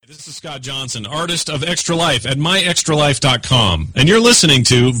This is Scott Johnson, artist of Extra Life at myextralife.com, and you're listening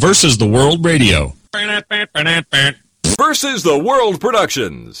to Versus the World Radio. Versus the World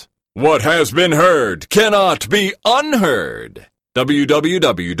Productions. What has been heard cannot be unheard.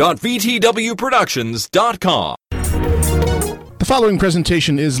 www.vtwproductions.com. The following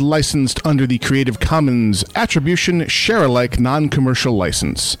presentation is licensed under the Creative Commons Attribution Share-alike Non-Commercial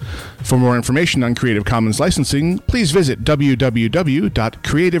License. For more information on Creative Commons licensing, please visit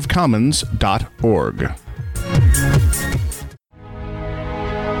www.creativecommons.org.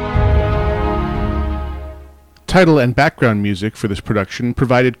 Title and background music for this production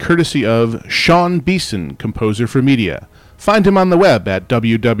provided courtesy of Sean Beeson, composer for media. Find him on the web at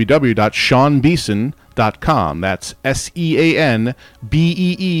www.seanbeeson.com. That's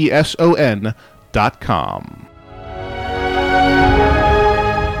SeanBeeson.com.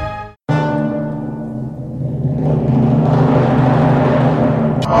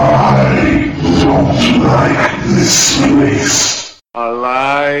 I don't like this place.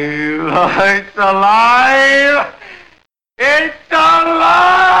 Alive! It's alive! It's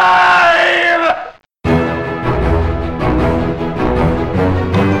alive!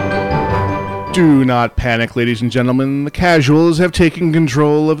 Do not panic, ladies and gentlemen. The casuals have taken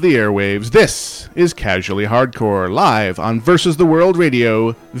control of the airwaves. This is Casually Hardcore, live on Versus the World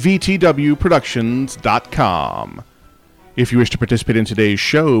Radio, VTWProductions.com. If you wish to participate in today's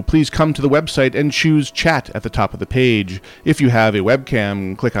show, please come to the website and choose Chat at the top of the page. If you have a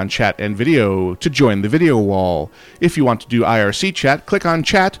webcam, click on Chat and Video to join the video wall. If you want to do IRC chat, click on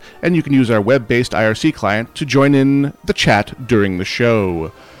Chat, and you can use our web-based IRC client to join in the chat during the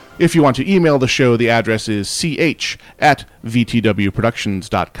show. If you want to email the show, the address is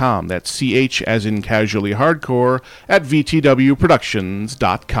ch@vtwproductions.com. That's ch as in casually hardcore at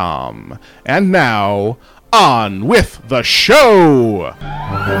vtwproductions.com. And now, on with the show!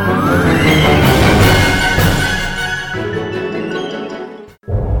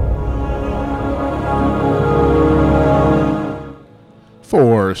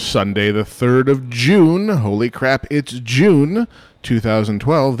 For Sunday the 3rd of June, holy crap, it's June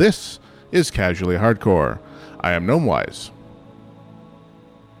 2012, this is Casually Hardcore. I am Gnomewise.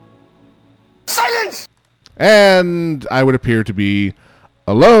 Silence! And I would appear to be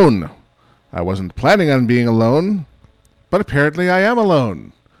alone. I wasn't planning on being alone, but apparently I am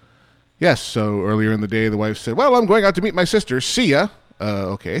alone. Yes, so earlier in the day the wife said, well, I'm going out to meet my sister. See ya.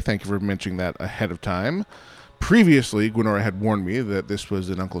 Okay, thank you for mentioning that ahead of time. Previously, Gwenora had warned me that this was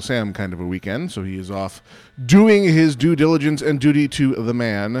an Uncle Sam kind of a weekend, so he is off doing his due diligence and duty to the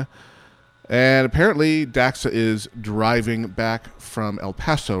man. And apparently, Daxa is driving back from El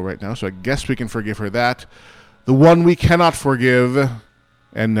Paso right now, so I guess we can forgive her that. The one we cannot forgive,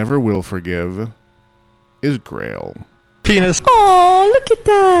 and never will forgive, is Grail. Penis. Oh, look at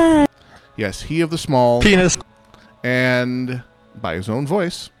that. Yes, he of the small. Penis. And by his own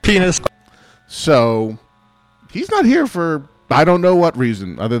voice. Penis. So he's not here for I don't know what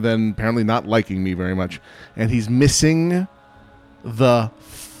reason, other than apparently not liking me very much. And he's missing the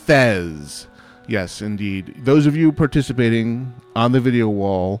fez. Yes, indeed. Those of you participating on the video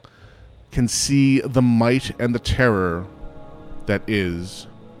wall can see the might and the terror that is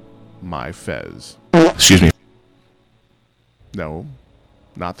my fez. Excuse me. No,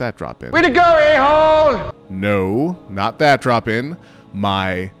 not that drop-in. Way to go, a-hole! No, not that drop-in.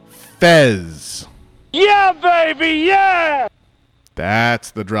 My fez. Yeah, baby, yeah!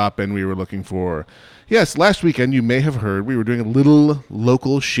 That's the drop-in we were looking for. Yes, last weekend you may have heard we were doing a little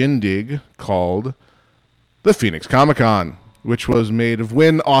local shindig called the Phoenix Comic-Con, which was made of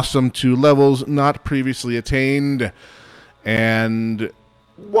Win Awesome to levels not previously attained. And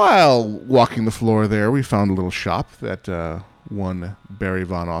while walking the floor there, we found a little shop that one Barry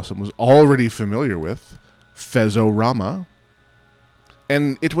Von Awesome was already familiar with, Fezorama.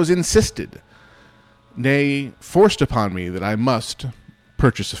 And it was insisted, nay, forced upon me that I must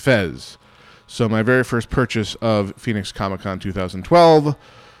purchase a fez. So my very first purchase of Phoenix Comic-Con 2012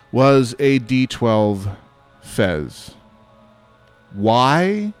 was a D12 fez.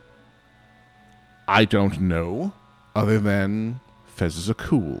 Why? I don't know, other than fezes are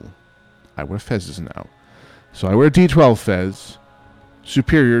cool. I wear fezes now. So I wear a D12 fez,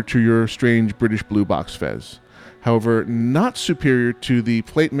 superior to your strange British blue box fez. However, not superior to the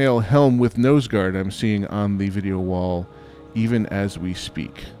plate mail helm with nose guard I'm seeing on the video wall, even as we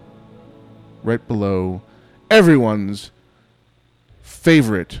speak. Right below everyone's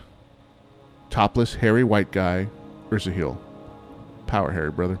favorite topless, hairy white guy, Ursa Hill. Power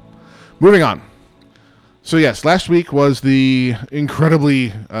Harry, brother. Moving on. So yes, last week was the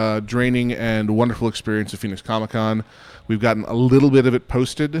incredibly draining and wonderful experience of Phoenix Comic-Con. We've gotten a little bit of it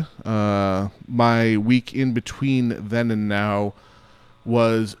posted. My week in between then and now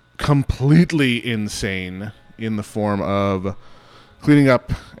was completely insane in the form of cleaning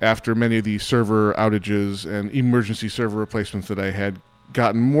up after many of the server outages and emergency server replacements that I had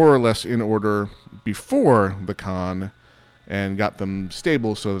gotten more or less in order before the con, and got them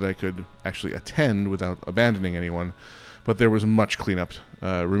stable so that I could actually attend without abandoning anyone. But there was much cleanup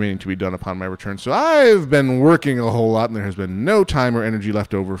remaining to be done upon my return. So I've been working a whole lot, and there has been no time or energy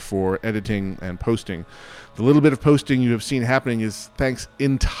left over for editing and posting. The little bit of posting you have seen happening is thanks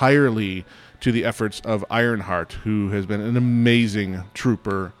entirely to the efforts of Ironheart, who has been an amazing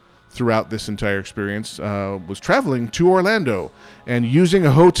trooper throughout this entire experience. Was traveling to Orlando and using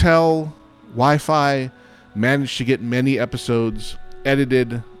a hotel Wi-Fi, managed to get many episodes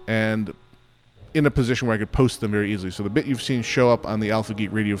edited and in a position where I could post them very easily. So the bit you've seen show up on the Alpha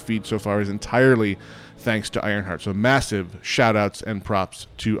Geek radio feed so far is entirely thanks to Ironheart. So massive shout-outs and props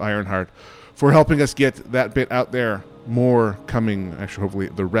to Ironheart for helping us get that bit out there. More coming, actually hopefully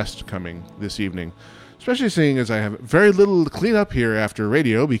the rest coming this evening. Especially seeing as I have very little to clean up here after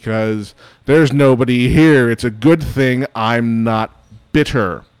radio because there's nobody here. It's a good thing I'm not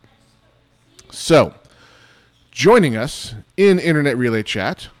bitter. So, joining us in Internet Relay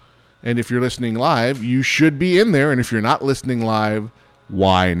Chat, and if you're listening live, you should be in there, and if you're not listening live,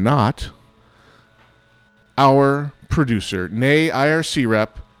 why not? Our producer, nay IRC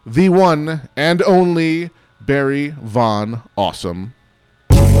rep, the one and only Barry Von Awesome.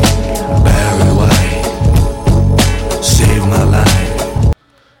 Barry White, save my life.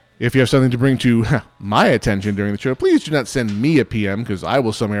 If you have something to bring to my attention during the show, please do not send me a PM, because I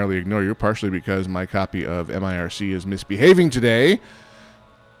will summarily ignore you, partially because my copy of MIRC is misbehaving today,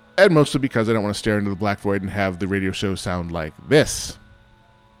 and mostly because I don't want to stare into the black void and have the radio show sound like this.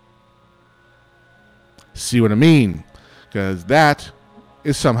 See what I mean? Because that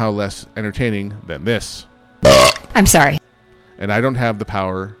is somehow less entertaining than this. I'm sorry. And I don't have the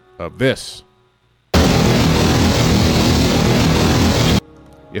power of this.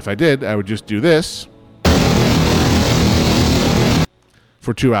 If I did, I would just do this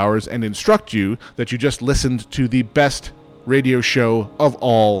for 2 hours and instruct you that you just listened to the best radio show of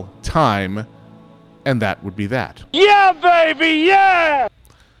all time, and that would be that. Yeah, baby, yeah!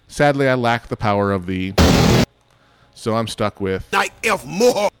 Sadly, I lack the power of the, so I'm stuck with Night F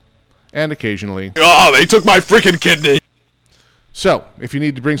more. and occasionally. Oh, they took my freaking kidney. So, if you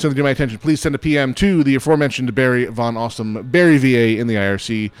need to bring something to my attention, please send a PM to the aforementioned Barry Von Awesome, Barry VA in the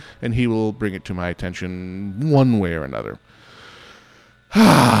IRC, and he will bring it to my attention one way or another.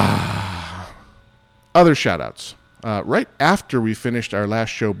 Other shout-outs. Right after we finished our last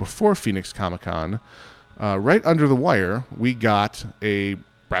show before Phoenix Comic-Con, right under the wire, we got a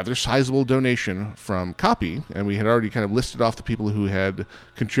rather sizable donation from Copy, and we had already kind of listed off the people who had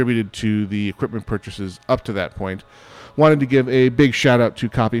contributed to the equipment purchases up to that point. Wanted to give a big shout-out to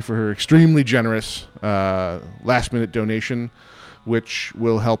Copy for her extremely generous last-minute donation, which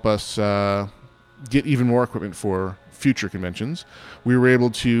will help us get even more equipment for future conventions. We were able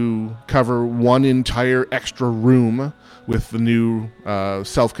to cover one entire extra room with the new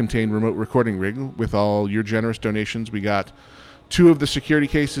self-contained remote recording rig. With all your generous donations, we got 2 of the security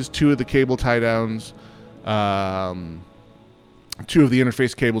cases, 2 of the cable tie-downs, 2 of the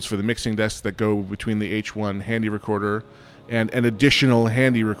interface cables for the mixing desks that go between the H1 handy recorder, and an additional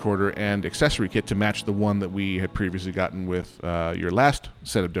handy recorder and accessory kit to match the one that we had previously gotten with your last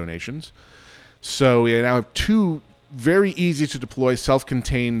set of donations. So we now have 2 very easy to deploy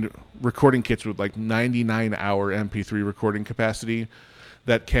self-contained recording kits with like 99-hour MP3 recording capacity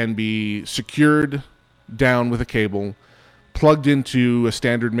that can be secured down with a cable, plugged into a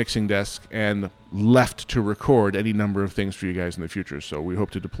standard mixing desk, and left to record any number of things for you guys in the future. So we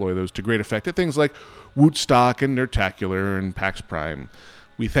hope to deploy those to great effect at things like Wootstock and Nerdtacular and PAX Prime.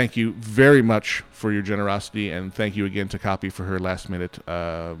 We thank you very much for your generosity, and thank you again to Copy for her last-minute,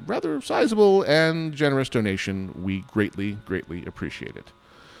 rather sizable and generous donation. We greatly, greatly appreciate it.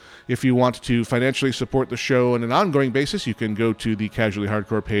 If you want to financially support the show on an ongoing basis, you can go to the Casually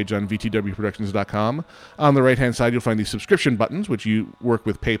Hardcore page on VTWProductions.com. On the right-hand side, you'll find the subscription buttons, which you work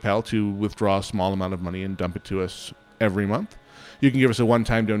with PayPal to withdraw a small amount of money and dump it to us every month. You can give us a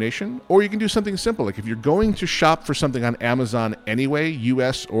one-time donation, or you can do something simple. Like if you're going to shop for something on Amazon anyway,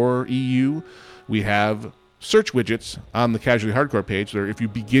 US or EU, we have search widgets on the Casually Hardcore page where if you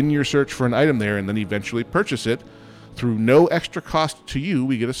begin your search for an item there and then eventually purchase it, through no extra cost to you,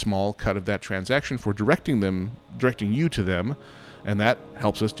 we get a small cut of that transaction for directing you to them, and that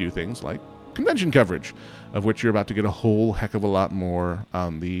helps us do things like convention coverage, of which you're about to get a whole heck of a lot more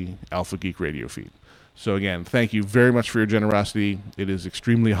on the Alpha Geek radio feed. So again, thank you very much for your generosity. It is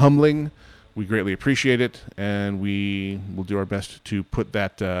extremely humbling. We greatly appreciate it, and we will do our best to put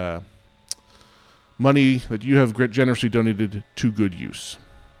that money that you have generously donated to good use.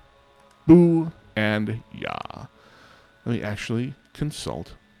 Boo and yah. Let me actually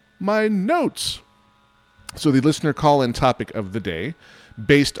consult my notes. So the listener call-in topic of the day,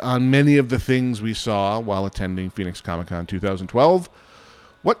 based on many of the things we saw while attending Phoenix Comic-Con 2012,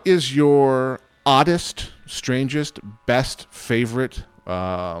 what is your oddest, strangest, best, favorite,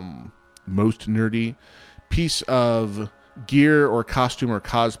 most nerdy piece of gear or costume or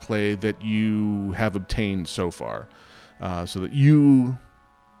cosplay that you have obtained so far, so that you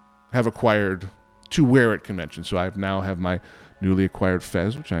have acquired to wear at convention? So I now have my newly acquired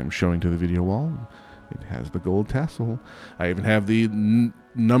fez, which I'm showing to the video wall. It has the gold tassel. I even have the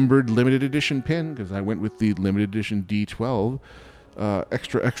numbered limited edition pin, because I went with the limited edition D12.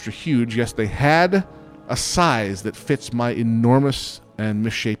 Extra huge. Yes, they had a size that fits my enormous and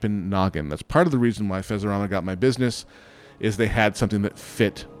misshapen noggin. That's part of the reason why Fezorama got my business, is they had something that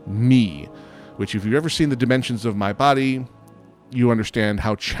fit me, which if you've ever seen the dimensions of my body, you understand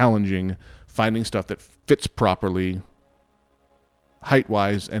how challenging finding stuff that fits properly,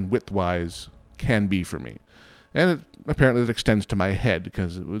 height-wise and width-wise, can be for me. And apparently it extends to my head,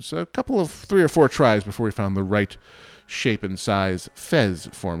 because it was a couple of 3 or 4 tries before we found the right shape and size fez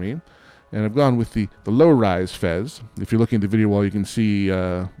for me. And I've gone with the low-rise fez. If you're looking at the video wall, you can see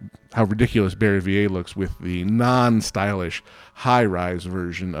how ridiculous Barry VA looks with the non-stylish high-rise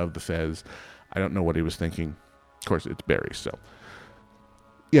version of the fez. I don't know what he was thinking. Of course, it's Barry, so.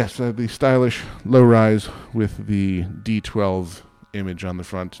 Yes, the stylish low-rise with the D12 image on the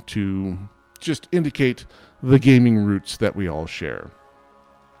front to just indicate the gaming roots that we all share.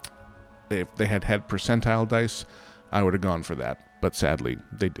 If they had percentile dice, I would have gone for that, but sadly,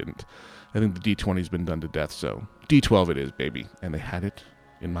 they didn't. I think the D20's been done to death, so D12 it is, baby. And they had it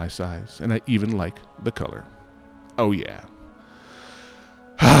in my size, and I even like the color. Oh, yeah.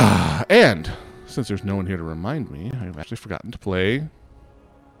 And since there's no one here to remind me, I've actually forgotten to play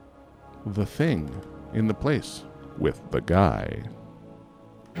The Thing in the Place with the Guy.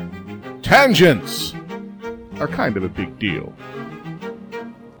 Tangents are kind of a big deal.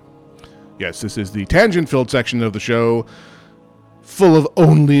 Yes, this is the tangent-filled section of the show, full of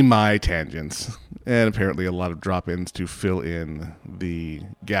only my tangents, and apparently a lot of drop-ins to fill in the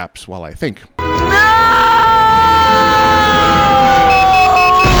gaps while I think.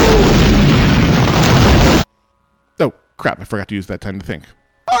 Oh, crap, I forgot to use that time to think.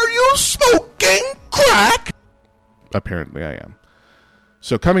 Are you smoking crack? Apparently I am.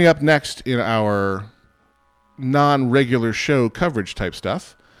 So coming up next in our non-regular show coverage type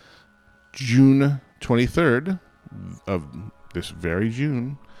stuff, June 23rd of this very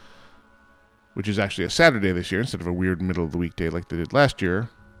June, which is actually a Saturday this year instead of a weird middle of the weekday like they did last year,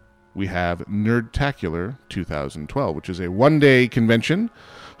 we have Nerdtacular 2012, which is a one-day convention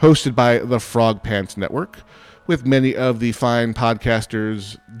hosted by the Frog Pants Network, with many of the fine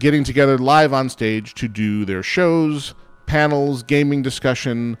podcasters getting together live on stage to do their shows, panels, gaming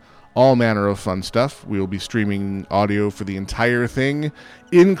discussion, all manner of fun stuff. We will be streaming audio for the entire thing,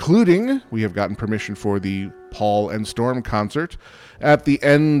 including, we have gotten permission for the Paul and Storm concert at the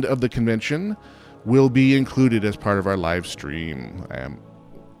end of the convention, will be included as part of our live stream. I am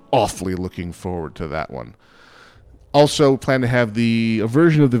awfully looking forward to that one. Also plan to have a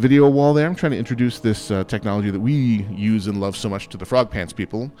version of the video wall there. I'm trying to introduce this technology that we use and love so much to the Frog Pants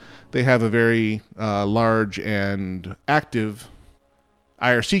people. They have a very large and active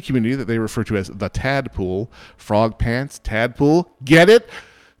IRC community that they refer to as the Tadpool. Frog Pants, Tadpool, get it?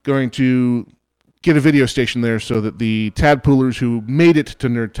 Going to get a video station there so that the Tadpoolers who made it to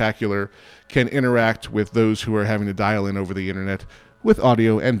Nerdtacular can interact with those who are having to dial in over the internet with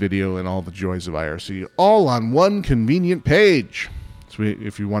audio and video and all the joys of IRC, all on one convenient page. So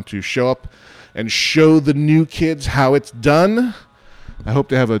if you want to show up and show the new kids how it's done, I hope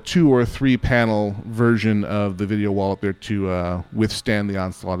to have a 2 or 3 panel version of the video wall up there to withstand the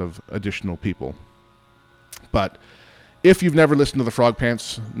onslaught of additional people. But if you've never listened to the Frog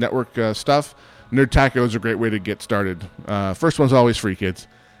Pants Network stuff, Nerdtacular is a great way to get started. First one's always free, kids.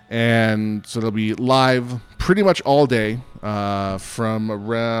 And so they'll be live pretty much all day from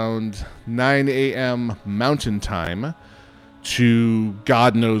around 9 a.m. Mountain Time to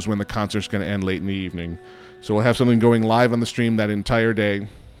God knows when the concert's going to end late in the evening. So we'll have something going live on the stream that entire day,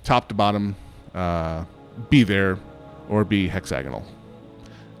 top to bottom, be there or be hexagonal.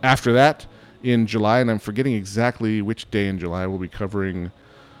 After that, in July, and I'm forgetting exactly which day in July, we'll be covering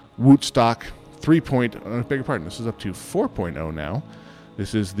Wootstock 3.0. Beg your pardon, this is up to 4.0 now.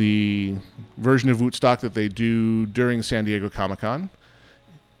 This is the version of Wootstock that they do during San Diego Comic-Con.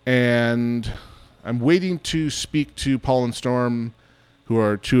 And I'm waiting to speak to Paul and Storm, who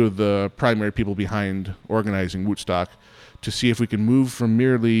are two of the primary people behind organizing Wootstock, to see if we can move from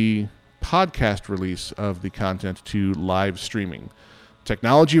merely podcast release of the content to live streaming.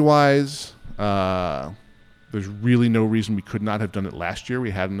 Technology-wise, there's really no reason we could not have done it last year.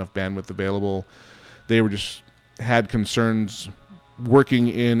 We had enough bandwidth available. They were just had concerns working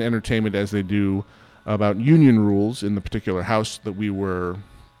in entertainment as they do about union rules in the particular house that we were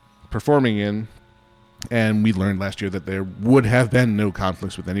performing in. And we learned last year that there would have been no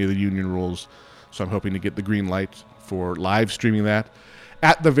conflicts with any of the union rules. So I'm hoping to get the green light for live streaming that.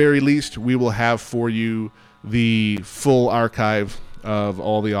 At the very least, we will have for you the full archive of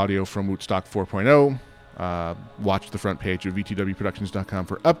all the audio from Wootstock 4.0. Watch the front page of VTWProductions.com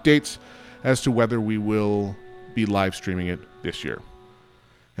for updates as to whether we will be live streaming it this year.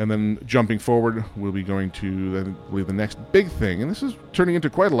 And then jumping forward, we'll be going to, I believe, the next big thing. And this is turning into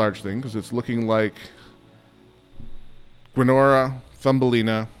quite a large thing because it's looking like Gwenora,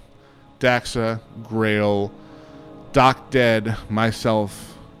 Thumbelina, Daxa, Grail, Doc Dead,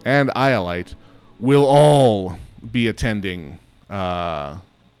 myself, and Iolite will all be attending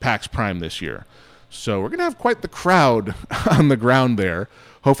PAX Prime this year. So we're going to have quite the crowd on the ground there.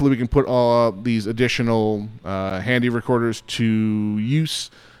 Hopefully we can put all these additional handy recorders to use,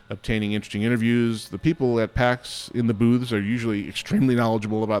 obtaining interesting interviews. The people at PAX in the booths are usually extremely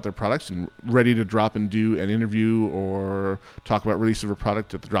knowledgeable about their products and ready to drop and do an interview or talk about release of a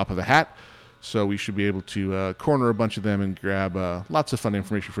product at the drop of a hat. So we should be able to corner a bunch of them and grab lots of fun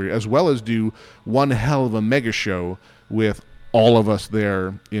information for you, as well as do one hell of a mega show with all of us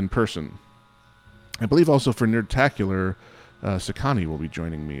there in person. I believe also for Nerdtacular, Sakani will be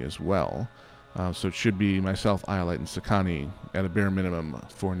joining me as well. So it should be myself, Iolite, and Sakani at a bare minimum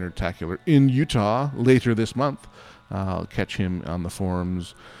for Nerdtacular in Utah later this month. I'll catch him on the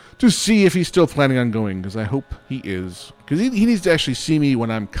forums to see if he's still planning on going, because I hope he is. Because he needs to actually see me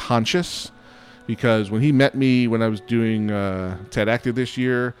when I'm conscious, because when he met me when I was doing TED Active this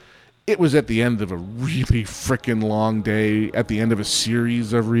year, it was at the end of a really freaking long day, at the end of a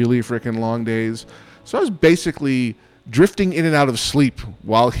series of really freaking long days. So I was basically drifting in and out of sleep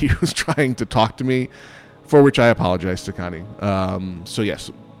while he was trying to talk to me, for which I apologize, Sakani. So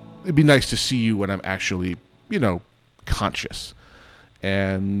yes, it'd be nice to see you when I'm actually, conscious.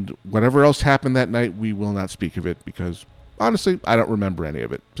 And whatever else happened that night, we will not speak of it, because honestly, I don't remember any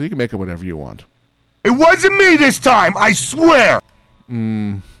of it. So you can make it whatever you want. It wasn't me this time, I swear!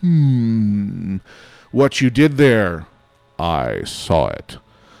 What you did there, I saw it.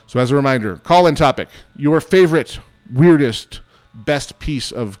 So as a reminder, call-in topic, your favorite, weirdest, best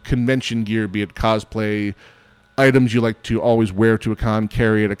piece of convention gear, be it cosplay, items you like to always wear to a con,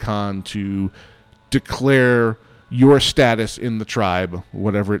 carry at a con, to declare your status in the tribe,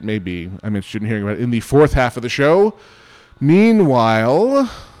 whatever it may be. I'm interested in hearing about it in the fourth half of the show. Meanwhile,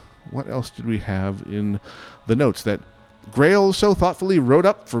 what else did we have in the notes that Grail so thoughtfully wrote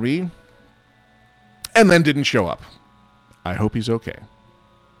up for me and then didn't show up? I hope he's okay.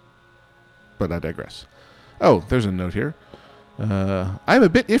 But I digress. Oh, there's a note here. I'm a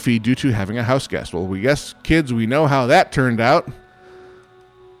bit iffy due to having a house guest. Well, we guess, kids, we know how that turned out.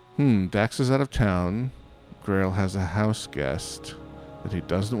 Dax is out of town. Grail has a house guest that he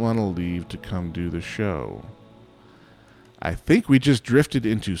doesn't want to leave to come do the show. I think we just drifted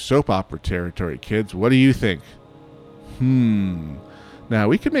into soap opera territory, kids. What do you think? Now,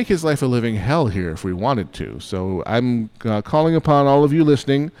 we could make his life a living hell here if we wanted to. So I'm calling upon all of you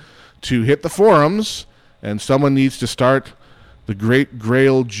listening to hit the forums, and someone needs to start the Great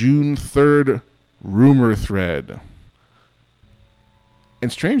Grail June 3rd rumor thread.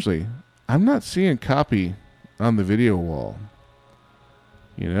 And strangely, I'm not seeing copy on the video wall.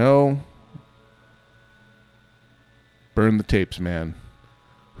 Burn the tapes, man.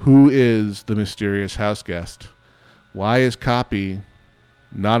 Who is the mysterious house guest? Why is copy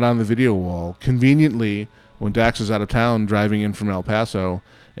not on the video wall? Conveniently, when Dax is out of town driving in from El Paso,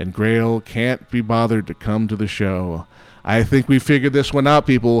 and Grail can't be bothered to come to the show. I think we figured this one out,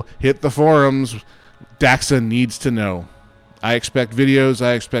 people. Hit the forums. Daxa needs to know. I expect videos.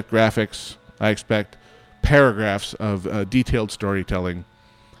 I expect graphics. I expect paragraphs of detailed storytelling.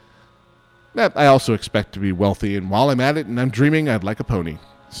 I also expect to be wealthy, and while I'm at it and I'm dreaming, I'd like a pony.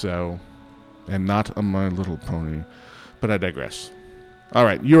 So, and not a My Little Pony. But I digress. All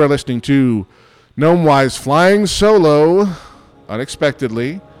right, you are listening to Gnomewise flying solo,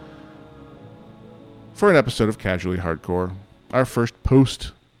 unexpectedly, for an episode of Casually Hardcore, our first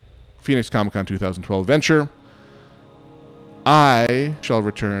post Phoenix Comic-Con 2012 venture. I shall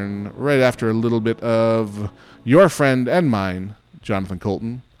return right after a little bit of your friend and mine, Jonathan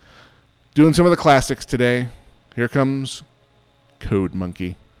Colton, doing some of the classics today. Here comes Code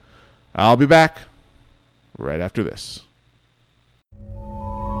Monkey. I'll be back right after this.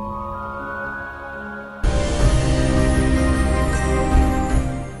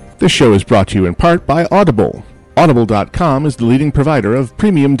 This show is brought to you in part by Audible. Audible.com is the leading provider of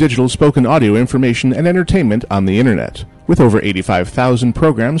premium digital spoken audio information and entertainment on the internet. With over 85,000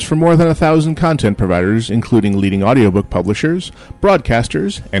 programs from more than 1,000 content providers, including leading audiobook publishers,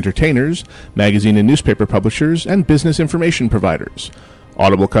 broadcasters, entertainers, magazine and newspaper publishers, and business information providers.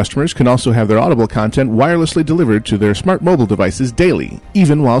 Audible customers can also have their Audible content wirelessly delivered to their smart mobile devices daily,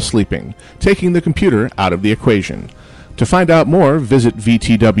 even while sleeping, taking the computer out of the equation. To find out more, visit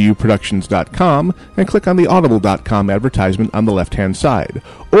vtwproductions.com and click on the audible.com advertisement on the left-hand side,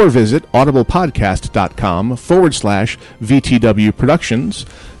 or visit audiblepodcast.com/vtwproductions.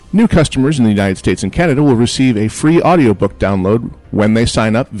 New customers in the United States and Canada will receive a free audiobook download when they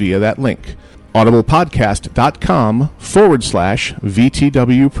sign up via that link.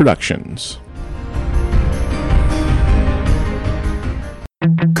 audiblepodcast.com/vtwproductions.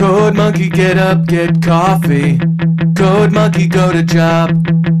 Code Monkey, get up, get coffee. Code Monkey, go to job.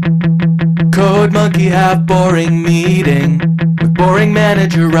 Code Monkey, have boring meeting with boring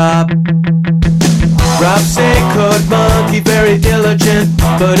manager Rob. Rob say Code Monkey very diligent,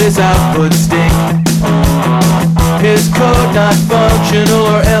 but his output stink. His code not functional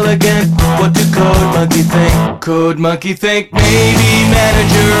or elegant. What do Code Monkey think? Code Monkey think maybe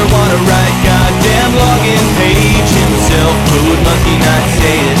manager wanna write goddamn login page himself. Code Monkey not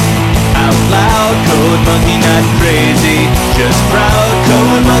say it out loud. Code Monkey not crazy, just proud.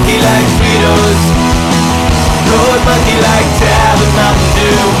 Code Monkey like Fritos. Code Monkey like Tab and Mountain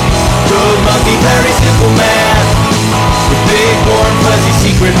Dew. Code Monkey very simple man with big warm fuzzy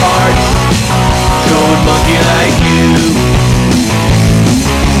secret heart. Code Monkey like you.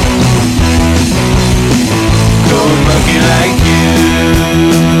 Code Monkey like you.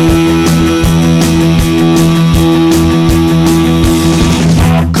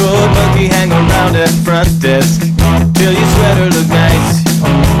 Code Monkey hang around at front desk till your sweater look nice.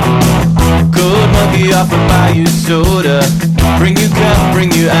 Code Monkey offer buy you soda, bring you cup,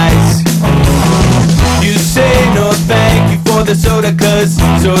 bring you ice. You say no thank you for the soda, cause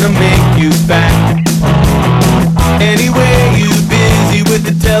soda make you fat. Anyway, you busy with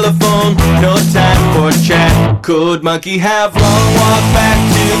the telephone, no time for chat. Code Monkey have long walk back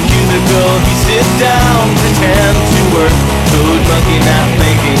to cubicle. He sit down, pretend to work. Code Monkey not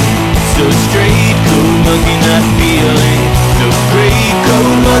thinking so straight. Code Monkey not feeling so great.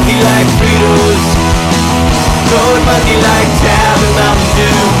 Code Monkey like Fritos. Code Monkey like Tab and Mountain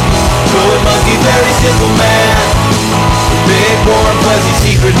Dew. Code Monkey very simple man, big warm fuzzy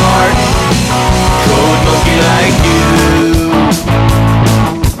secret heart. Code Monkey like you.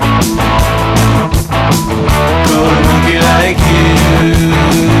 Code Monkey like you.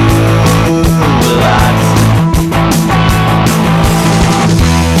 Lots.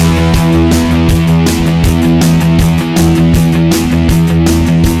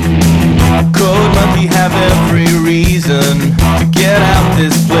 Code Monkey have every reason to get out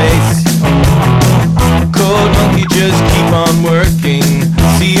this place. Code Monkey just keep on working,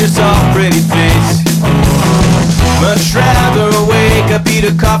 see your soft pretty face. Much rather wake up, eat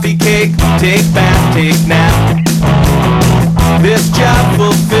a coffee cake, take bath, take nap. This job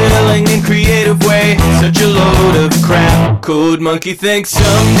fulfilling in creative way, such a load of crap. Code Monkey thinks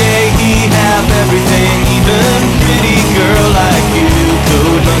someday he have everything, even pretty girl like you.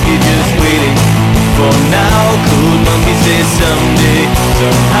 Code Monkey just waiting for now. Code Monkey says someday,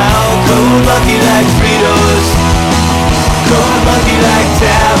 somehow. Code Monkey like Fritos. Code Monkey like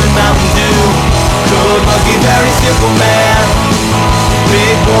Tab and Mountain Dew. Code Monkey very simple man,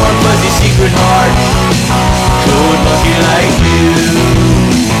 big warm fuzzy secret heart. Code Monkey like you.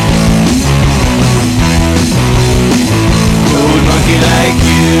 Code Monkey like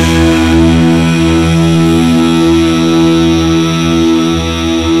you.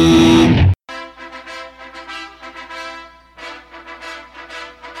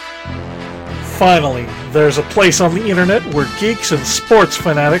 Finally, there's a place on the internet where geeks and sports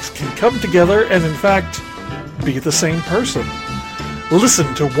fanatics can come together and, in fact, be the same person.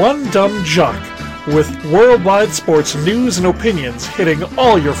 Listen to One Dumb Jock, with worldwide sports news and opinions hitting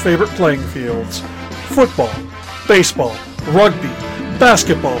all your favorite playing fields. Football, baseball, rugby,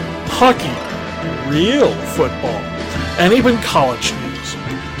 basketball, hockey, real football, and even college news.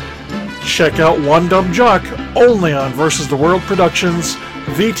 Check out One Dumb Jock only on Versus the World Productions,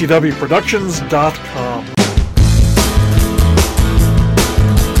 VTWProductions.com.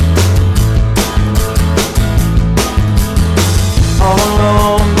 All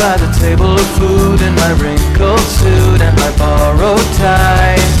alone by the table of food in my wrinkled suit and my borrowed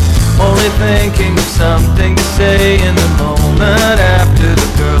tie, only thinking of something to say in the moment after the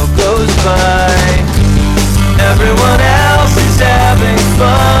girl goes by. Everyone else is having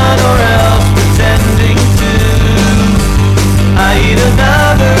fun or else pretending to. I eat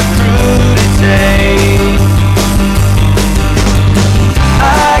another crudité.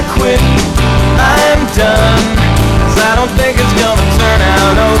 I quit, I'm done, 'cause I don't think it's gonna turn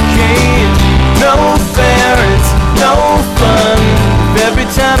out okay. No fair, it's no fun, every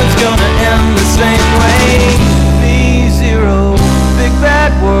time it's gonna end the same way. V0, Big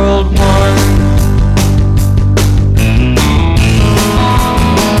Bad World 1.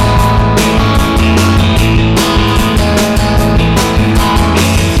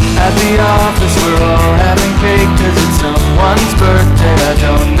 At the office we're all having cake 'cause it's someone's birthday, I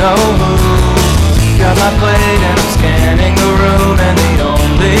don't know who. Got my plate and I'm scanning the room and the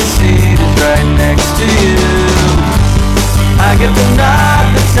only seat is right next to you. I give the nod,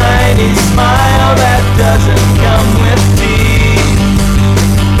 the tiny smile that doesn't come with teeth.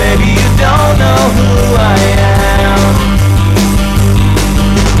 Maybe you don't know who I am.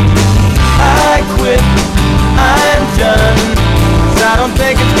 I quit, I'm done, 'cause I don't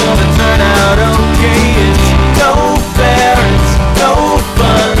think it's gonna turn out okay. It's no fair, it's no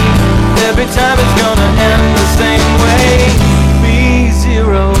fun, every time it's gonna end the same way.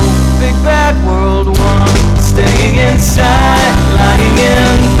 V0, Big Bad World 1. Staying inside, lying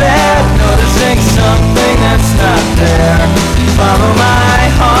in bed, noticing something that's not there. Follow my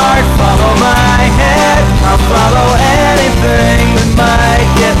heart, follow my head, I'll follow anything that might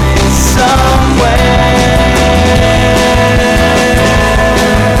get me somewhere.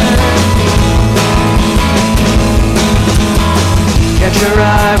 Catch her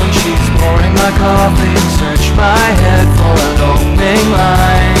eye when she's pouring my coffee and search my head for an opening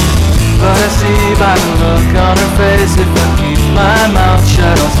line. But I see by the look on her face, if I keep my mouth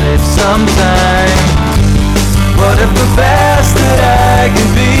shut, I'll save some time. What if the best that I can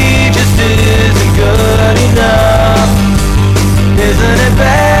be just isn't good enough? Isn't it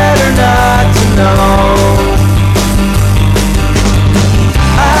better not to know?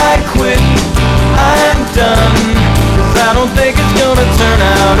 I quit, I'm done, 'cause I don't think it's gonna turn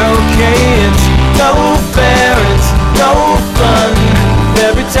out okay. It's no fair, it's no fun,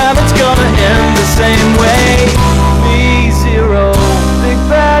 every time it's gonna end the same way. V0, Big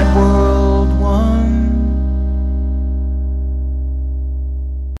Bad World 1.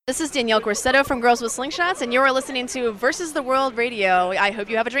 This is Danielle Corsetto from Girls with Slingshots, and you're listening to Versus the World Radio. I hope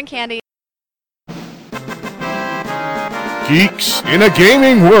you have a drink handy. Geeks in a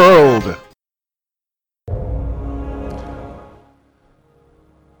Gaming World.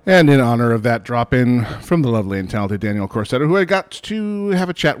 And in honor of that drop-in from the lovely and talented Danielle Corsetto, who I got to have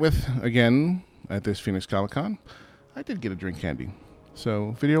a chat with again at this Phoenix Comic-Con, I did get a drink handy.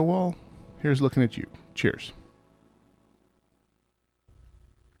 So, Video Wall, here's looking at you. Cheers.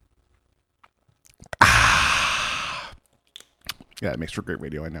 Yeah, it makes for great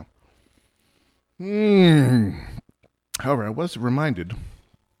radio, I know. However, I was reminded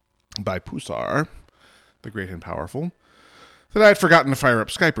by Pusar, the great and powerful, that I had forgotten to fire up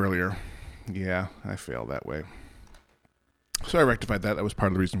Skype earlier. Yeah, I failed that way. So I rectified that. That was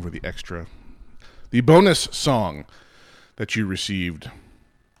part of the reason for the bonus song that you received.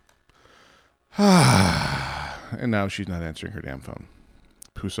 And now she's not answering her damn phone.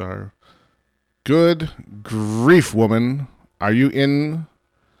 Pusar, good grief, woman. Are you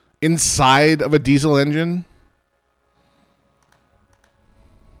inside of a diesel engine?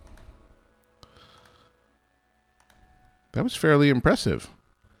 That was fairly impressive.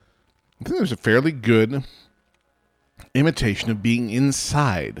 I think that was a fairly good imitation of being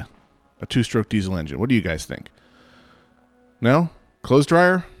inside a two-stroke diesel engine. What do you guys think? No? Clothes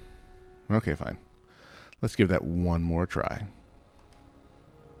dryer? Okay, fine. Let's give that one more try.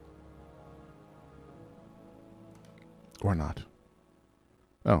 Or not.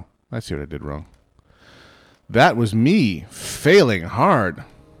 Oh, I see what I did wrong. That was me failing hard.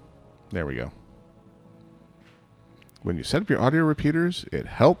 There we go. When you set up your audio repeaters, it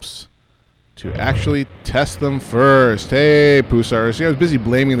helps to actually test them first. Hey, Pusar. See, I was busy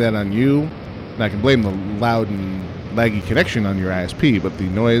blaming that on you. And I can blame the loud and laggy connection on your ISP, but the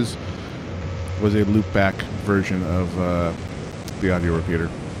noise was a loopback version of the audio repeater.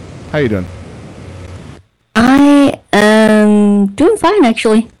 How you doing? I am doing fine,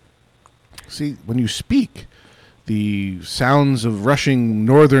 actually. See, when you speak, the sounds of rushing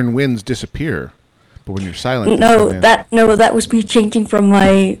northern winds disappear. But when you're silent, that was me changing from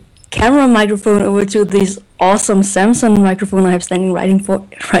my camera microphone over to this awesome Samsung microphone I have standing right in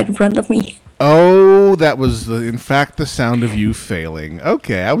front of me. Oh, that was in fact the sound of you failing.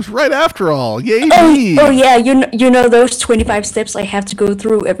 Okay, I was right after all. Yay me! Oh yeah, you know those 25 steps I have to go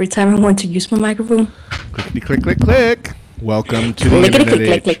through every time I want to use my microphone. Clickety click click click. Welcome to the internet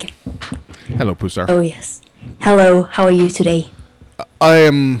age. Click. Hello, Pusar. Oh yes. Hello. How are you today? I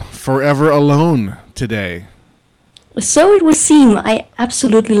am forever alone today. So it would seem. I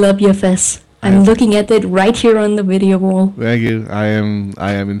absolutely love your fez. I'm looking at it right here on the video wall. Thank you. I am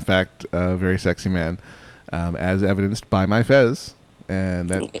in fact a very sexy man, as evidenced by my fez, and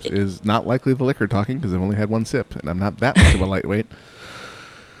that is not likely the liquor talking because I've only had one sip, and I'm not that much of a lightweight.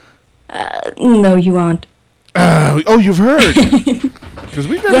 No, you aren't. Oh, you've heard. Because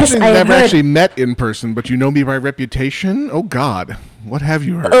we've never actually met in person, but you know me by reputation. Oh God, what have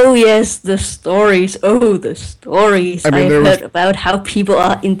you heard? Oh yes, the stories. Oh, the stories. I've heard about how people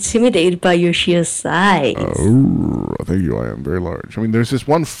are intimidated by your sheer size. Oh, thank you. I am very large. I mean, there's this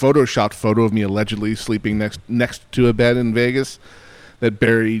one photoshopped photo of me allegedly sleeping next to a bed in Vegas that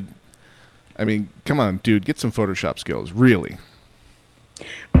buried. I mean, come on, dude, get some Photoshop skills, really.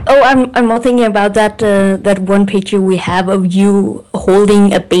 Oh, I'm more thinking about that one picture we have of you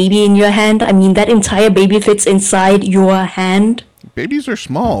holding a baby in your hand. I mean, that entire baby fits inside your hand. Babies are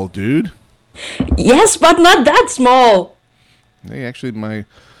small, dude. Yes, but not that small. Hey, actually, my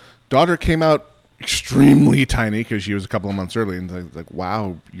daughter came out extremely tiny because she was a couple of months early, and I was like,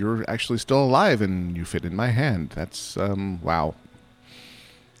 wow, you're actually still alive and you fit in my hand. That's, wow.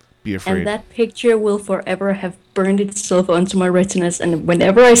 Be afraid. And that picture will forever have burned itself onto my retinas, and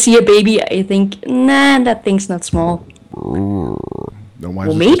whenever I see a baby, I think, nah, that thing's not small.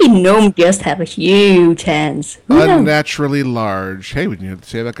 Well, maybe Gnome just have a huge hands. Unnaturally large. Hey, when you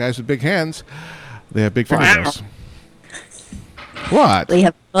say about guys with big hands, they have big fingernails. What? They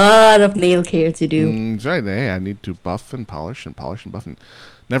have a lot of nail care to do. That's right. Hey, I need to buff and polish and polish and buff. And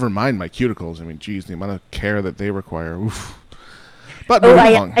never mind my cuticles. I mean, geez, the amount of care that they require. Oof. But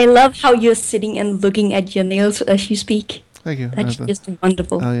I love how you're sitting and looking at your nails as you speak. Thank you. That's just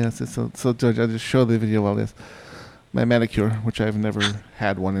wonderful. Oh, yes. So, George, I'll just show the video while this. My manicure, which I've never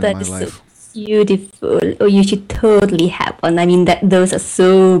had one in my life. That is so beautiful. Oh, you should totally have one. I mean, those are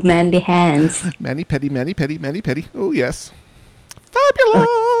so manly hands. Mani-pedi, mani-pedi, mani-pedi. Oh, yes.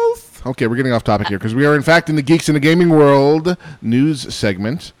 Fabulous! Okay, we're getting off topic here because we are, in fact, in the Geeks in the Gaming World news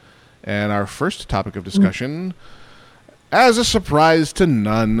segment. And our first topic of discussion... As a surprise to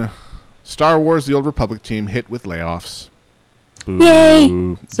none, Star Wars The Old Republic team hit with layoffs. Boo.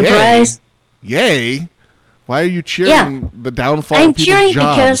 Yay! Surprise! Yay! Why are you cheering the downfall of people's jobs? I'm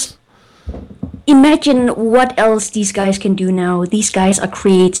cheering because imagine what else these guys can do now. These guys are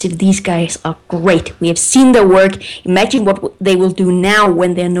creative. These guys are great. We have seen their work. Imagine what they will do now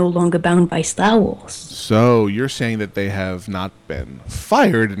when they're no longer bound by Star Wars. So you're saying that they have not been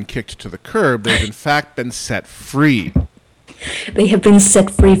fired and kicked to the curb. They've in fact been set free. They have been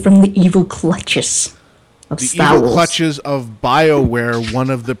set free from the evil clutches of Star Wars. The evil clutches of BioWare, one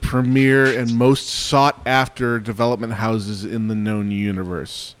of the premier and most sought-after development houses in the known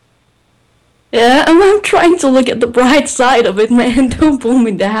universe. Yeah, I'm trying to look at the bright side of it, man. Don't pull me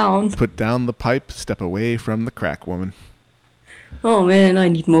down. Put down the pipe, step away from the crack, woman. Oh, man, I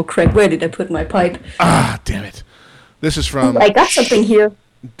need more crack. Where did I put my pipe? Ah, damn it. This is from... I got something here.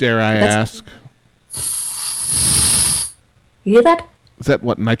 Dare I ask? You hear that? Is that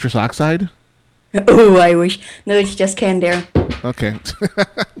what, nitrous oxide? Oh, I wish. No, it's just canned air. Okay.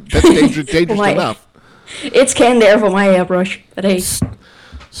 That's dangerous enough. It's canned air for my airbrush. But hey.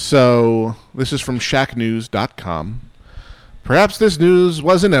 So, this is from shacknews.com. Perhaps this news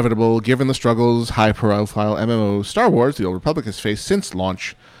was inevitable given the struggles high-profile MMO Star Wars The Old Republic has faced since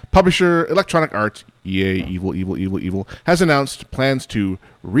launch. Publisher Electronic Arts, EA, evil, has announced plans to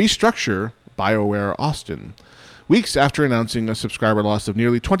restructure BioWare Austin, weeks after announcing a subscriber loss of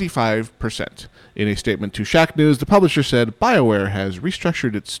nearly 25%. In a statement to Shack News, the publisher said BioWare has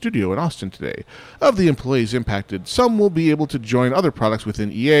restructured its studio in Austin today. Of the employees impacted, some will be able to join other products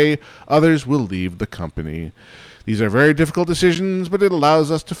within EA, others will leave the company. These are very difficult decisions, but it allows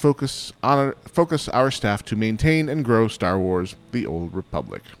us to focus our staff to maintain and grow Star Wars: The Old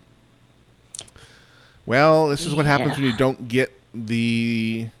Republic. Well, this is what happens when you don't get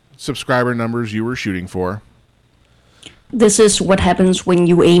the subscriber numbers you were shooting for. This is what happens when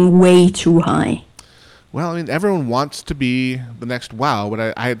you aim way too high. Well, I mean, everyone wants to be the next WoW,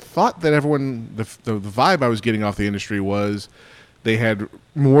 but I had thought that everyone, the vibe I was getting off the industry was they had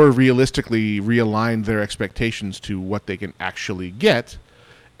more realistically realigned their expectations to what they can actually get,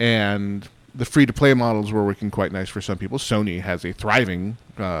 and the free-to-play models were working quite nice for some people. Sony has a thriving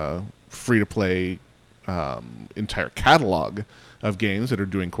free-to-play entire catalog of games that are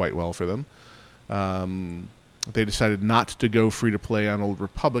doing quite well for them. They decided not to go free-to-play on Old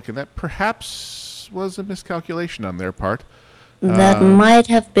Republic, and that perhaps was a miscalculation on their part. That might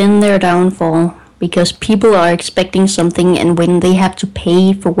have been their downfall, because people are expecting something, and when they have to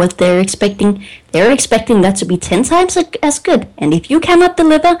pay for what they're expecting that to be 10 times as good. And if you cannot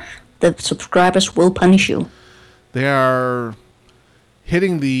deliver, the subscribers will punish you. They are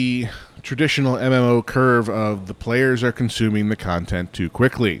hitting the traditional MMO curve of the players are consuming the content too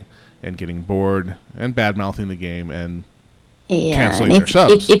quickly and getting bored and bad-mouthing the game and canceling their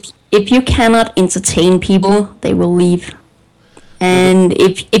subs. If you cannot entertain people, they will leave. And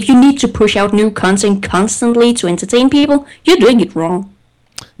if you need to push out new content constantly to entertain people, you're doing it wrong.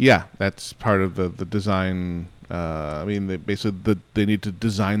 Yeah, that's part of the design. They need to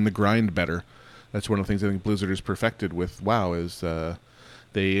design the grind better. That's one of the things I think Blizzard has perfected with WoW is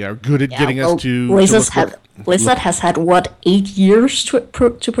they are good at getting us to Blizzard has had, 8 years to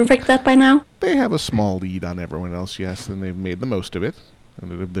perfect that by now? They have a small lead on everyone else, yes, and they've made the most of it.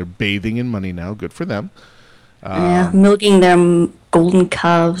 And they're bathing in money now. Good for them. Milking their golden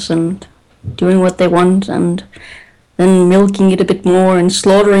calves and doing what they want, and then milking it a bit more and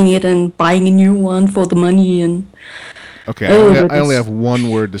slaughtering it and buying a new one for the money. And okay, I only have one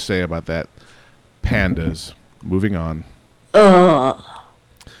word to say about that. Pandas. Moving on.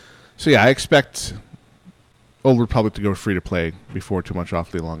 So yeah, I expect Old Republic to go free to play before too much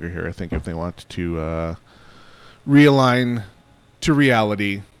awfully longer here. I think if they want to realign to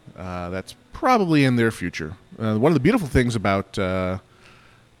reality, that's probably in their future. One of the beautiful things about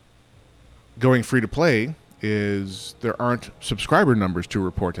going free to play is there aren't subscriber numbers to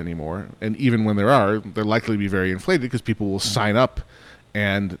report anymore, and even when there are, they're likely to be very inflated because people will sign up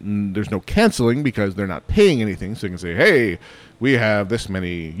and there's no canceling because they're not paying anything. So you can say, hey, we have this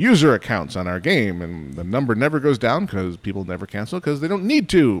many user accounts on our game, and the number never goes down because people never cancel because they don't need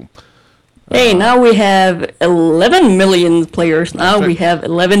to. Hey, now we have 11 million players. Now we have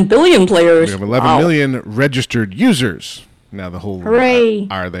 11 billion players. We have 11 million registered users. Now the whole... Hooray.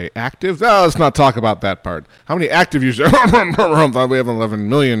 Are they active? No, let's not talk about that part. How many active users? We have 11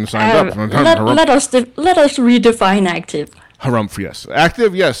 million signed up. Let us redefine active. Harumph, yes.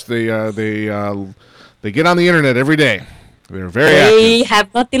 Active, yes. They get on the internet every day. They're very active. They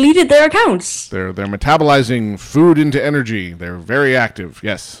have not deleted their accounts. They're metabolizing food into energy. They're very active,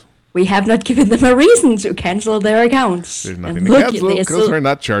 yes. We have not given them a reason to cancel their accounts. There's nothing to cancel because we're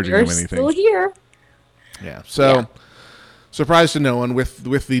not charging them anything. They're still here. Yeah, so surprise to no one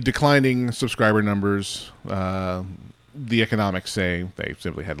with the declining subscriber numbers. The economics say they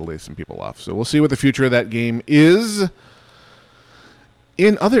simply had to lay some people off. So we'll see what the future of that game is.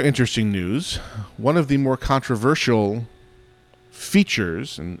 In other interesting news, one of the more controversial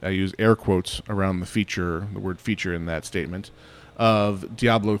features, and I use air quotes around the word feature in that statement, of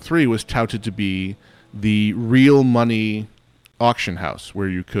Diablo 3 was touted to be the real money auction house where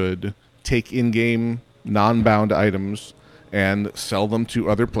you could take in-game non-bound items and sell them to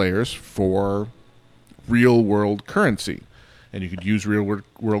other players for real-world currency. And you could use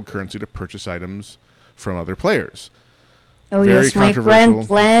real-world currency to purchase items from other players. Oh yes, my friend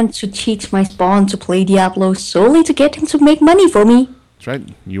planned to teach my spawn to play Diablo solely to get him to make money for me. That's right.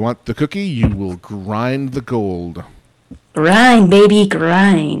 You want the cookie, you will grind the gold. Grind, baby,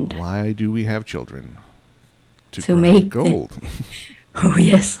 grind. Why do we have children? To make gold. Oh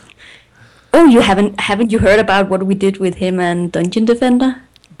yes. Oh, you haven't you heard about what we did with him and Dungeon Defender?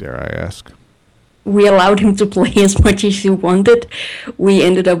 Dare I ask? We allowed him to play as much as he wanted. We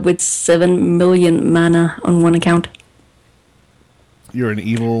ended up with 7 million mana on one account. You're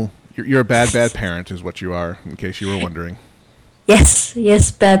you're a bad parent is what you are, in case you were wondering.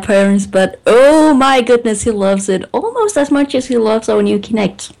 Yes, bad parents, but oh my goodness, he loves it almost as much as he loves our new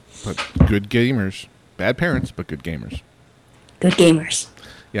Kinect. But good gamers. Bad parents, but good gamers. Good gamers.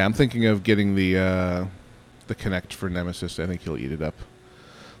 Yeah, I'm thinking of getting the Kinect for Nemesis. I think he'll eat it up.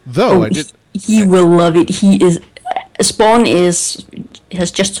 Though he will love it. Spawn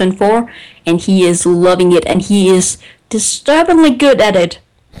has just turned 4, and he is loving it, and he is disturbingly good at it.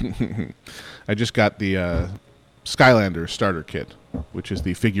 I just got the Skylander starter kit, which is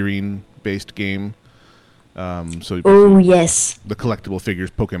the figurine-based game. Yes, the collectible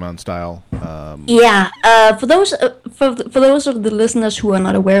figures, Pokemon style. For those of the listeners who are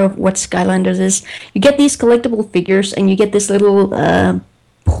not aware of what Skylanders is, you get these collectible figures, and you get this little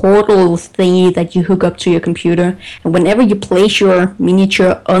portal thingy that you hook up to your computer, and whenever you place your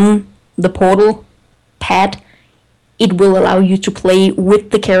miniature on the portal pad, it will allow you to play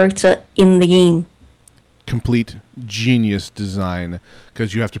with the character in the game. Complete genius design,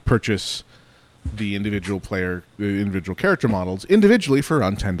 because you have to purchase the individual character models individually for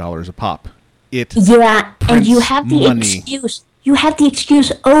around $10 a pop. And you have the money. excuse. You have the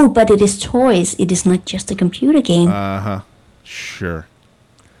excuse. Oh, but it is toys. It is not just a computer game. Sure.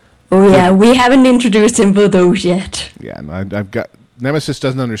 Oh yeah, we haven't introduced him for those yet. Yeah, and I've got Nemesis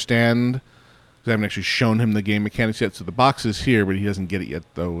doesn't understand. I haven't actually shown him the game mechanics yet, so the box is here, but he doesn't get it yet.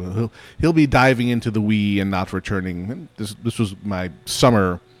 Though he'll be diving into the Wii and not returning. This was my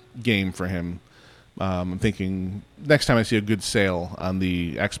summer game for him. I'm thinking next time I see a good sale on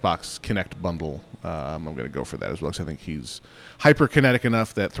the Xbox Kinect bundle, I'm going to go for that as well, because I think he's hyperkinetic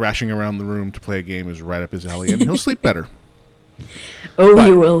enough that thrashing around the room to play a game is right up his alley, and he'll sleep better. Oh, but,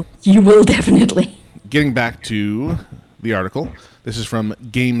 you will. You will definitely. Getting back to the article, this is from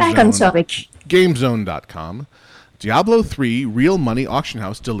Back on topic. GameZone.com. Diablo 3 real money auction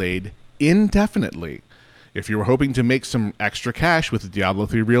house delayed indefinitely. If you were hoping to make some extra cash with the Diablo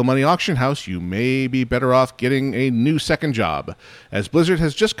 3 real money auction house, you may be better off getting a new second job, as Blizzard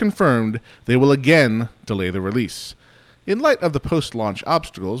has just confirmed they will again delay the release. In light of the post-launch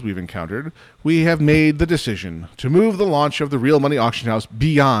obstacles we've encountered, we have made the decision to move the launch of the real money auction house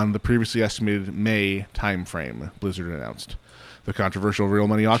beyond the previously estimated May timeframe, Blizzard announced. The controversial real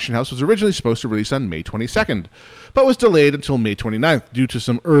money auction house was originally supposed to release on May 22nd, but was delayed until May 29th due to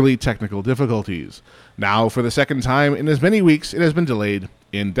some early technical difficulties. Now, for the second time in as many weeks, it has been delayed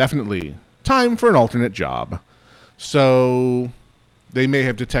indefinitely. Time for an alternate job. So, they may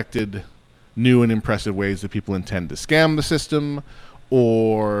have detected new and impressive ways that people intend to scam the system,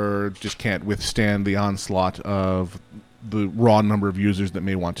 or just can't withstand the onslaught of the raw number of users that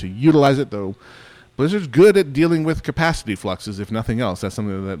may want to utilize it, though Blizzard's good at dealing with capacity fluxes, if nothing else. That's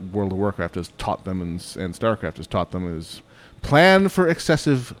something that World of Warcraft has taught them, and StarCraft has taught them, is plan for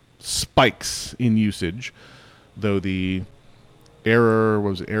excessive spikes in usage, though the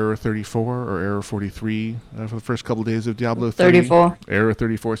error 34 or error 43 for the first couple of days of Diablo 3? 34. Error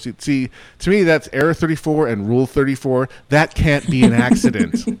 34. See, to me, that's error 34 and rule 34. That can't be an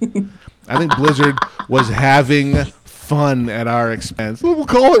accident. I think Blizzard was having fun at our expense. We'll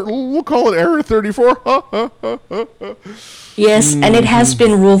call it error 34. Yes, and it has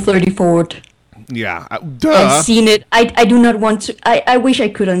been rule 34. Yeah, I've seen it. I do not want to. I wish I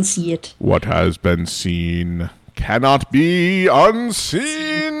could unsee it. What has been seen cannot be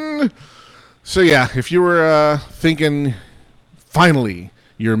unseen. So yeah, if you were thinking finally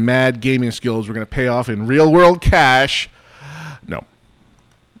your mad gaming skills were going to pay off in real world cash, no,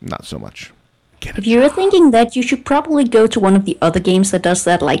 not so much. If you were thinking that, you should probably go to one of the other games that does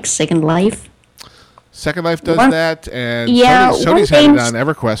that, like Second Life. Second Life does that, and Sony's had it on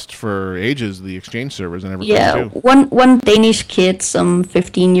EverQuest for ages, the exchange servers and EverQuest too. One Danish kid, some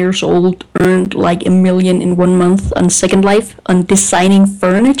 15 years old, earned like $1 million in 1 month on Second Life on designing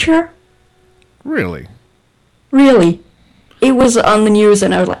furniture. Really? Really. It was on the news,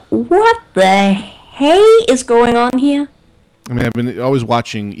 and I was like, what the hey is going on here? I mean, I've been always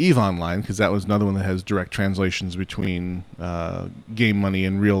watching EVE Online, because that was another one that has direct translations between game money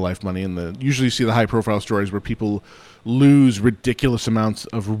and real life money. And usually you see the high profile stories where people lose ridiculous amounts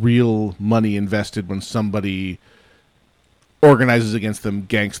of real money invested when somebody organizes against them,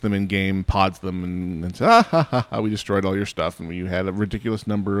 ganks them in game, pods them, and says, we destroyed all your stuff, and you had a ridiculous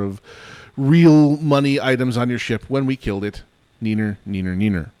number of real money items on your ship when we killed it. Neener, neener,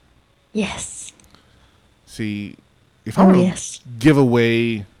 neener. Yes. See, if I want to give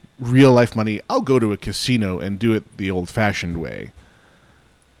away real life money, I'll go to a casino and do it the old-fashioned way.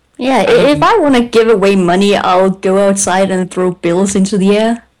 Yeah, if I want to give away money, I'll go outside and throw bills into the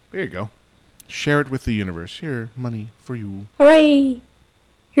air. There you go. Share it with the universe. Here, money for you. Hooray!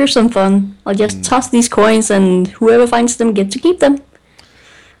 Here's some fun. I'll just toss these coins, and whoever finds them get to keep them.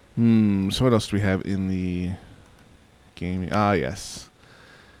 So what else do we have in the gaming? Yes.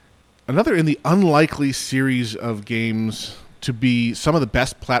 Another in the unlikely series of games to be some of the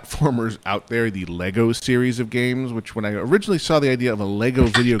best platformers out there, the Lego series of games, which when I originally saw the idea of a Lego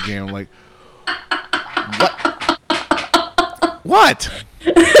video game, I'm like, what? What?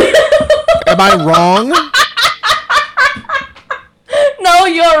 Am I wrong? No,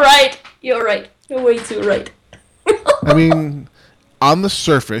 you're right. You're right. You're way too right. I mean, on the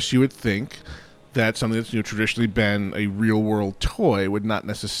surface, you would think that something that's traditionally been a real-world toy would not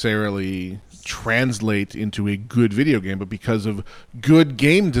necessarily translate into a good video game, but because of good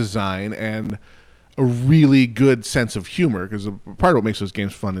game design and a really good sense of humor, because part of what makes those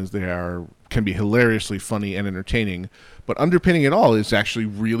games fun is can be hilariously funny and entertaining, but underpinning it all is actually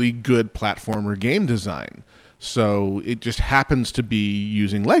really good platformer game design. So it just happens to be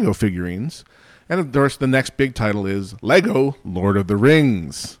using Lego figurines. And of course, the next big title is Lego Lord of the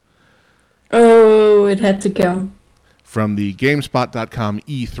Rings. Oh, it had to come. From the GameSpot.com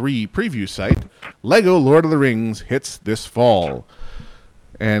E3 preview site, Lego Lord of the Rings hits this fall.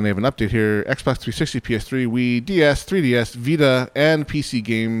 And they have an update here. Xbox 360, PS3, Wii, DS, 3DS, Vita, and PC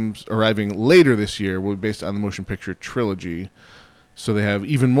games arriving later this year will be based on the motion picture trilogy. So they have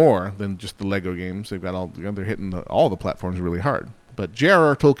even more than just the Lego games. They've got they're hitting all the platforms really hard. But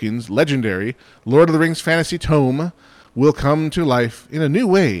J.R.R. Tolkien's legendary Lord of the Rings fantasy tome will come to life in a new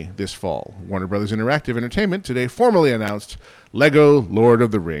way this fall. Warner Bros. Interactive Entertainment today formally announced Lego Lord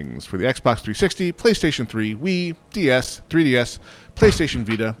of the Rings for the Xbox 360, PlayStation 3, Wii, DS, 3DS, PlayStation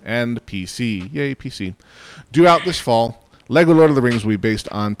Vita, and PC. Yay, PC. Due out this fall, Lego Lord of the Rings will be based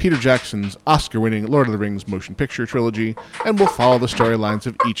on Peter Jackson's Oscar-winning Lord of the Rings motion picture trilogy and will follow the storylines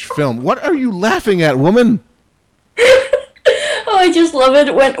of each film. What are you laughing at, woman? Oh, I just love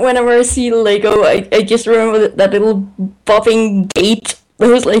it whenever I see Lego. I just remember that little bobbing gate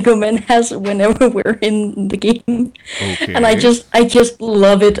those Lego men has whenever we're in the game. Okay. And I just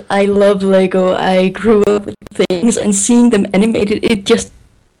love it. I love Lego. I grew up with things, and seeing them animated, it just...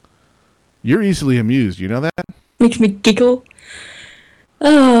 You're easily amused, you know that? Makes me giggle.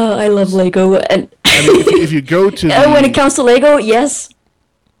 Oh, I love Lego. And I mean, if you go to when it comes to Lego, yes.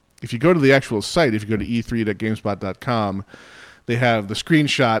 If you go to the actual site, if you go to e3.gamespot.com, they have the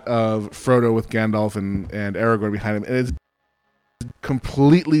screenshot of Frodo with Gandalf and Aragorn behind him, and it's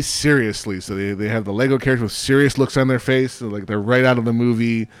completely seriously. So they have the Lego characters with serious looks on their face, so like they're right out of the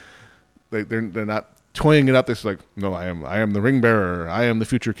movie. They're not toying it up. They're like, no, I am the ring bearer. I am the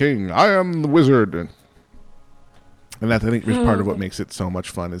future king. I am the wizard. And that, I think, is part of what makes it so much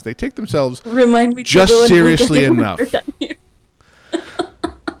fun, is they take themselves just seriously enough.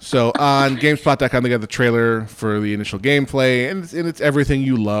 So on GameSpot.com, they got the trailer for the initial gameplay, and it's everything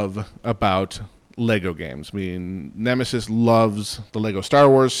you love about Lego games. I mean, Nemesis loves the Lego Star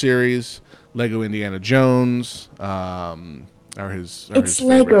Wars series. Lego Indiana Jones are his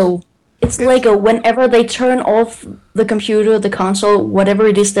Lego. It's Lego. Whenever they turn off the computer, the console, whatever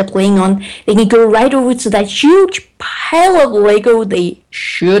it is they're playing on, they can go right over to that huge pile of Lego they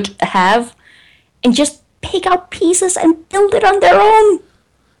should have and just pick out pieces and build it on their own.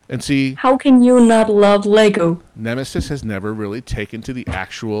 And see, how can you not love Lego? Nemesis has never really taken to the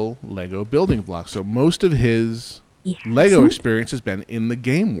actual Lego building blocks. So most of his Lego experience has been in the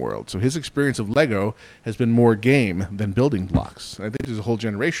game world. So his experience of Lego has been more game than building blocks. I think there's a whole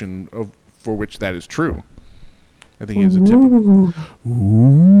generation for which that is true. I think he has a typical...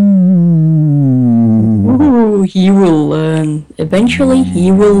 Ooh, he will learn. Eventually,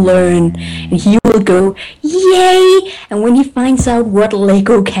 he will learn. And he will go, yay! And when he finds out what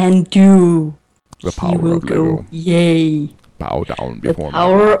Lego can do, the power he will of go, Lego. Yay! Bow down before the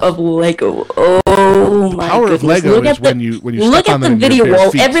power of Lego. Oh my power goodness! Of Lego look is at when the, you look step at on the them in video your bare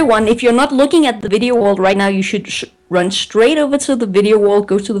wall. feet. Everyone, if you're not looking at the video wall right now, you should run straight over to the video wall.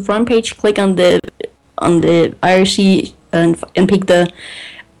 Go to the front page, click on the IRC, and pick the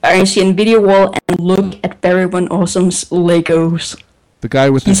IRC and video wall, and look at Barry Van Awesome's Legos. The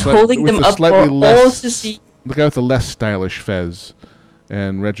guy with He's holding them up for all to see. The guy with the less stylish fez,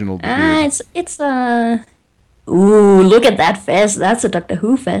 and Reginald. It's Ooh, look at that fez. That's a Doctor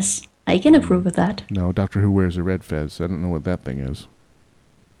Who fez. I can approve of that. No, Doctor Who wears a red fez. I don't know what that thing is.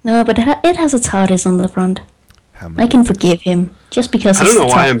 No, but it has a TARDIS on the front. I can forgive him just because. I don't know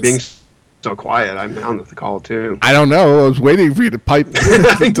why I'm being so quiet. I'm on the call too. I don't know. I was waiting for you to pipe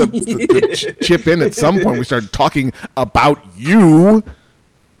to chip in at some point. We started talking about you.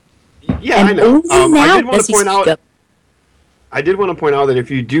 Yeah, and I know. I did want to point out that if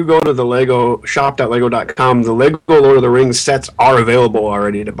you do go to the Lego shop.lego.com, the Lego Lord of the Rings sets are available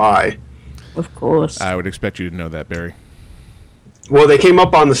already to buy. Of course. I would expect you to know that, Barry. Well, they came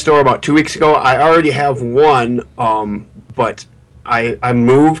up on the store about 2 weeks ago. I already have one, but I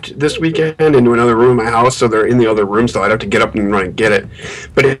moved this weekend into another room in my house, so they're in the other room, so I'd have to get up and run and get it.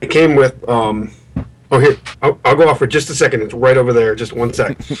 But it came with... here. I'll go off for just a second. It's right over there. Just 1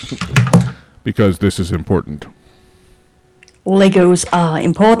 sec. Because this is important. Legos are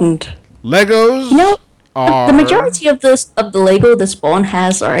important. Legos are... The majority of the Lego the Spawn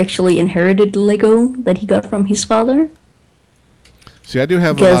has are actually inherited Lego that he got from his father. See, I do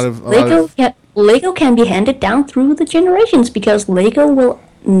have Lego can be handed down through the generations because Lego will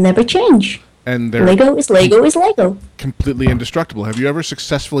never change. And they're Lego is Lego is Lego. completely indestructible. Have you ever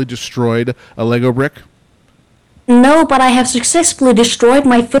successfully destroyed a Lego brick? No, but I have successfully destroyed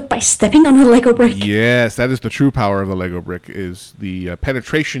my foot by stepping on a Lego brick. Yes, that is the true power of the Lego brick, is the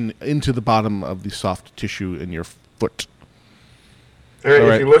penetration into the bottom of the soft tissue in your foot. All right,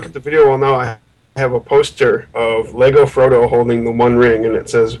 if you look at the video, well, now I have a poster of Lego Frodo holding the One Ring, and it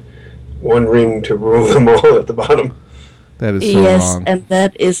says, "One ring to rule them all" at the bottom. That is so wrong. And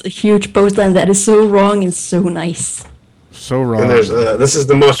that is a huge poster, and that is so wrong and so nice. So wrong. And there's this is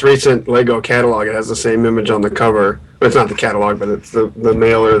the most recent Lego catalog. It has the same image on the cover. It's not the catalog, but it's the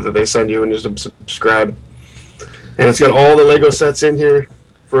mailer that they send you when you subscribe. And it's got all the Lego sets in here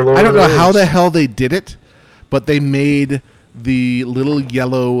for Lord I don't of the know how Rings. the hell they did it, but they made the little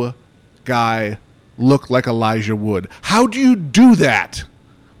yellow guy look like Elijah Wood. How do you do that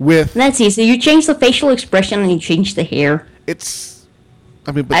with... That's easy. You change the facial expression and you change the hair. It's...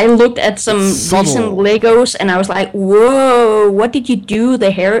 but I looked at some subtle. recent Legos and I was like, whoa, what did you do?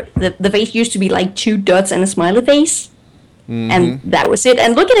 The hair, the face used to be like 2 dots and a smiley face. And that was it.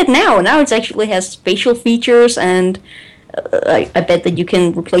 And look at it now. Now it actually has facial features, and I bet that you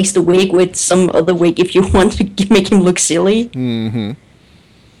can replace the wig with some other wig if you want to make him look silly.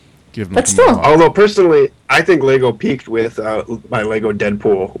 But still. Although personally, I think Lego peaked with my Lego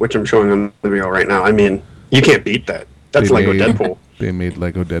Deadpool, which I'm showing on the video right now. I mean, you can't beat that. That's Lego Deadpool. They made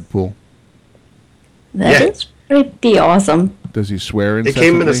Lego Deadpool. That is pretty awesome. Does he swear It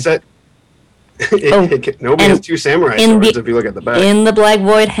incessantly? came in a set. Nobody has 2 samurai swords if you look at the back. In the Black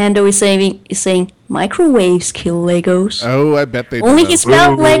Void, Hando is saying microwaves kill Legos. Oh, I bet they Only do. he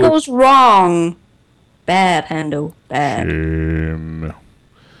spelled Legos wrong. Bad, Hando. Bad.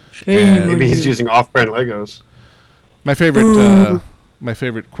 Shame. Maybe he's using off-brand Legos. My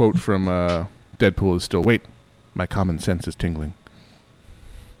favorite quote from Deadpool is still, "Wait, my common sense is tingling."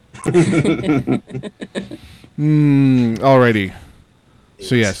 Alrighty.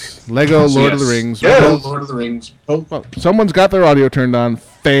 So yes, Lego Lord of the Rings. Lord of the Rings. Well, someone's got their audio turned on.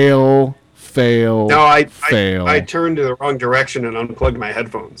 Fail. No, fail. I turned to the wrong direction and unplugged my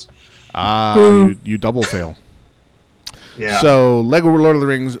headphones. You double fail. Yeah. So Lego Lord of the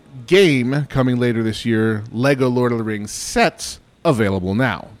Rings game coming later this year. Lego Lord of the Rings sets available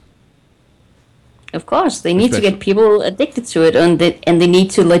now. Of course, they need to get people addicted to it, and they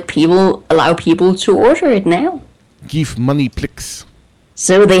need to allow people to order it now. Give money plix.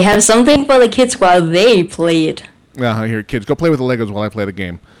 So they have something for the kids while they play it. Here, kids, go play with the Legos while I play the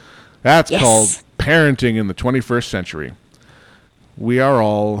game. That's called parenting in the 21st century. We are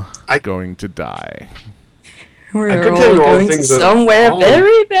all going to die. We're all going somewhere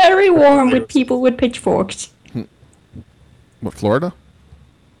very, very warm with people with pitchforks. What, Florida?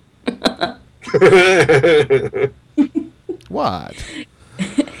 What?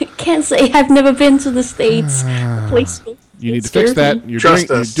 Can't say I've never been to the States. You need to fix that. You're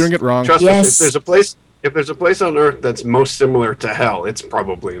doing it wrong. Trust us. If there's a place on Earth that's most similar to hell, it's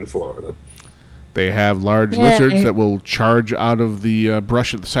probably in Florida. They have large lizards that will charge out of the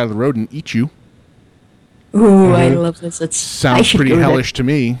brush at the side of the road and eat you. Ooh, I love lizards. Sounds pretty hellish to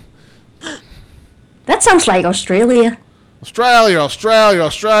me. That sounds like Australia.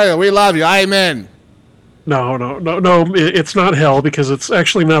 Australia, we love you, amen. No, it's not hell, because it's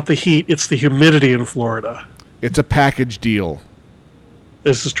actually not the heat, it's the humidity in Florida. It's a package deal.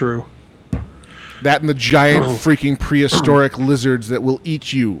 This is true. That and the giant freaking prehistoric lizards that will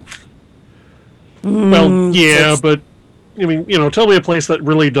eat you. Well, yeah, but, I mean, tell me a place that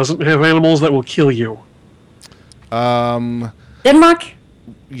really doesn't have animals that will kill you. Denmark?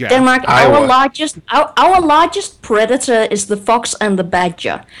 Yeah. Denmark, our largest predator is the fox and the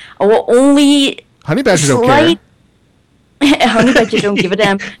badger. Our only honey badger don't care. Honey badger don't give a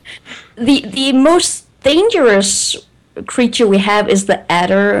damn. The most dangerous creature we have is the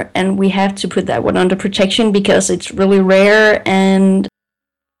adder, and we have to put that one under protection because it's really rare and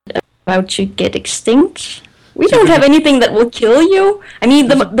about to get extinct. We don't have anything that will kill you. I mean,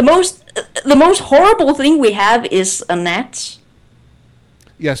 the most horrible thing we have is a gnat.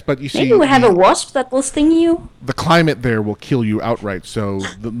 Yes, but you see... Maybe we have a wasp that will sting you? The climate there will kill you outright, so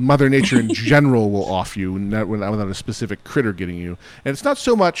the Mother Nature in general will off you, not without a specific critter getting you. And it's not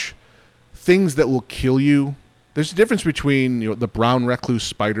so much things that will kill you. There's a difference between the brown recluse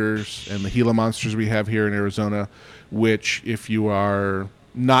spiders and the Gila monsters we have here in Arizona, which, if you are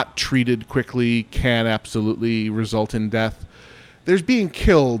not treated quickly, can absolutely result in death. There's being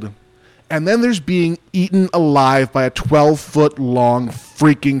killed... And then there's being eaten alive by a 12-foot-long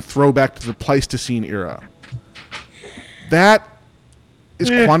freaking throwback to the Pleistocene era. That is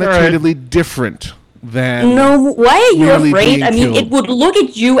quantitatively different than No, why are you merely afraid? being I mean, killed. it would look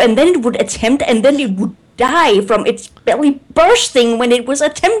at you and then it would attempt and then it would die from its belly bursting when it was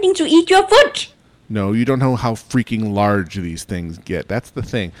attempting to eat your foot. No, you don't know how freaking large these things get. That's the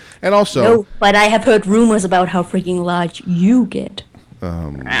thing. And also... No, but I have heard rumors about how freaking large you get.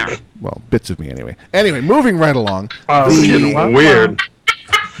 Well, bits of me anyway. Anyway, moving right along. This is getting weird.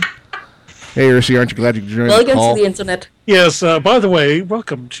 Hey, Ursi, aren't you glad you joined the Welcome call? to the internet. Yes, by the way,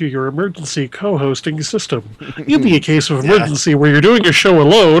 welcome to your emergency co-hosting system. You'll be a case of emergency where you're doing a show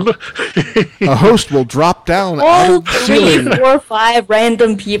alone. A host will drop down out All of the 3, ceiling. 4, 5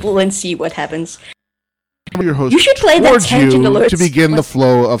 random people and see what happens. Your host You should play that towards tangent you alerts. to begin the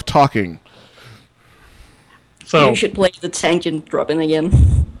flow of talking. So, You should play the tangent drop-in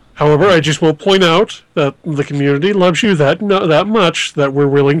again. however, I just will point out that the community loves you that much that we're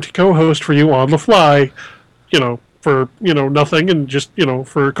willing to co-host for you on the fly, for, nothing and just,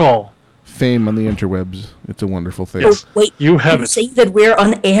 for a call. Fame on the interwebs. It's a wonderful thing. Yes. Wait, You have you it. saying that we're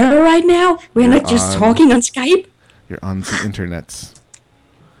on air right now? We're not just talking on Skype? You're on the internets.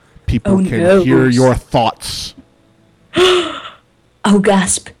 People Oh, can no. hear your thoughts. Oh,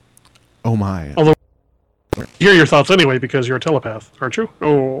 gasp. Oh my. Although, hear your thoughts anyway because you're a telepath, aren't you?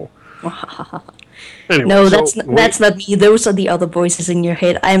 Oh. Anyway, No, So, that's not me. Those are the other voices in your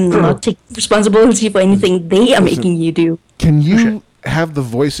head. I'm not taking responsibility for anything they are making you do. Can you have the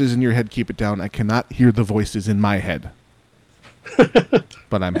voices in your head keep it down? I cannot hear the voices in my head.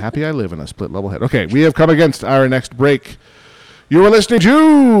 But I'm happy I live in a split level head. Okay, we have come against our next break. You are listening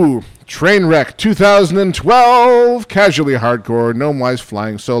to Trainwreck 2012, casually hardcore, Gnomewise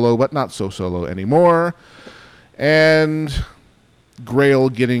flying solo, but not so solo anymore. And Grail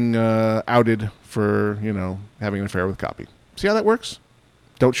getting outed for, having an affair with Copy. See how that works?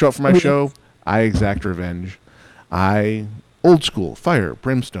 Don't show up for my show. I exact revenge. Old school, fire,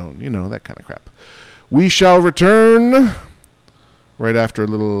 brimstone, that kind of crap. We shall return right after a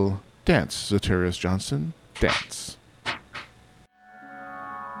little dance. Zotarius Johnson, dance.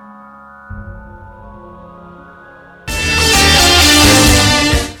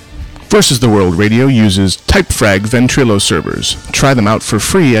 Versus the World Radio uses Typefrag Ventrilo servers. Try them out for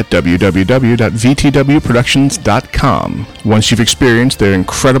free at www.vtwproductions.com. Once you've experienced their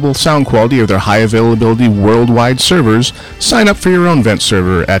incredible sound quality or their high availability worldwide servers, sign up for your own vent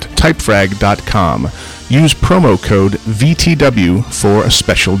server at typefrag.com. Use promo code VTW for a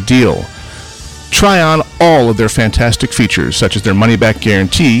special deal. Try on all of their fantastic features, such as their money-back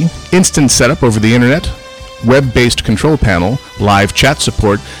guarantee, instant setup over the internet, web-based control panel, live chat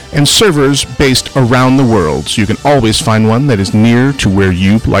support, and servers based around the world, so you can always find one that is near to where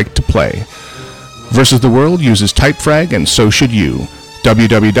you like to play. Versus the World uses Typefrag, and so should you.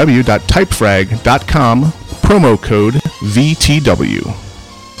 www.typefrag.com, promo code VTW.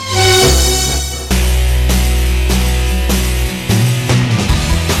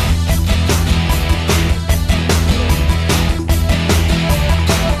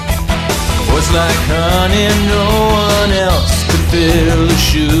 Was like honey, no one else could fill the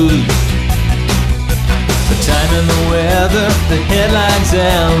shoes. The time and the weather, the headlines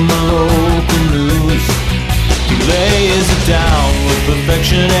and the local news. He lays it down with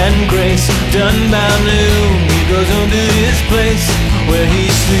perfection and grace. Done by noon, he goes on to his place where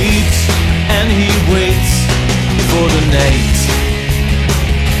he sleeps and he waits for the night.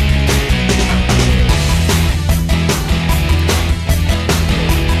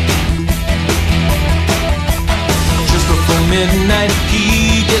 Midnight,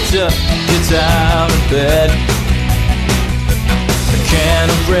 he gets up, gets out of bed. A can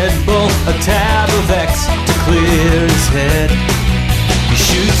of Red Bull, a tab of X to clear his head. He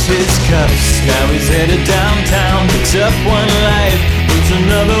shoots his cuffs, now he's headed downtown. Picks up one life, puts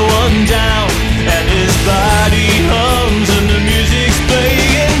another one down. And his body hums and the music's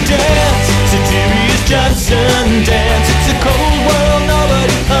playing. Dance, Satirius Johnson, dance. It's a cold world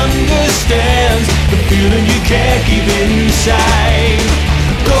nobody understands. The feeling you can't keep inside.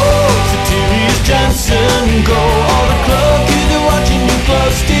 Go, Satirius Johnson, go. All the club kids are watching you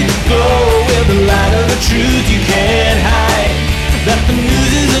busted glow. With the light of the truth you can't hide. That the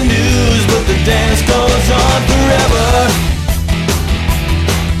news is the news, but the dance goes on forever.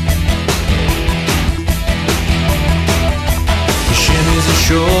 He shimmies his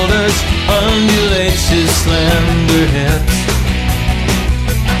shoulders, undulates his slender hips.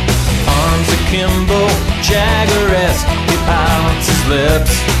 Arms akimbo, Jagger-esque, he pouts his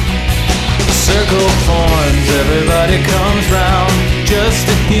lips. The circle forms, everybody comes round just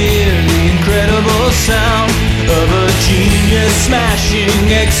to hear the incredible sound of a genius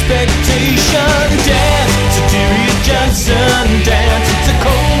smashing expectation. Dance, Satirius Johnson, dance. It's a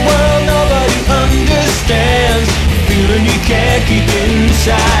cold world nobody understands. keep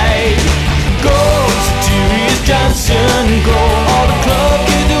inside. Go, Satirius Johnson, go. All the club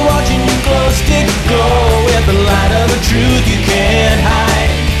kids are watching you glow. Stick glow at the light of the truth you can't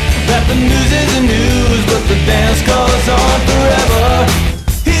hide. That the news is the news, but the dance goes on forever.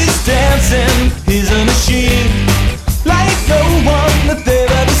 He's dancing, he's a machine, like no one that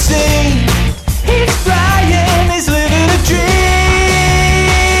they've ever seen. He's flying, he's living a dream.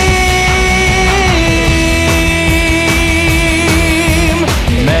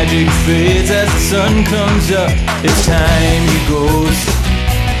 Magic fades as the sun comes up, it's time he goes.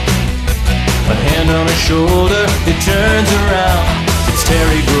 A hand on his shoulder, it turns around, it's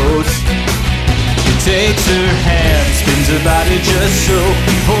Terry Gross. He takes her hand, spins her body just so.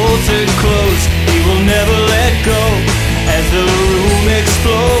 He holds her close, he will never let go. As the room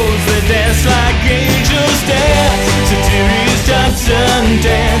explodes, they dance like angels dance. Satirius Johnson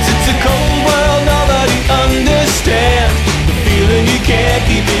dance. It's a cold world nobody understands. The feeling you can't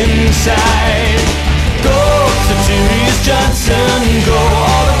keep inside. Go, Satirius Johnson, go.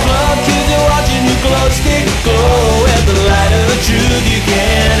 All the club kids are watching you glow. Stick glow at the light of the truth you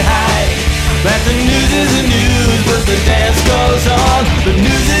can't hide. That the news is the news, but the dance goes on. The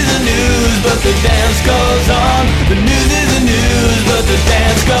news is the news, but the dance goes on. The news is the news, but the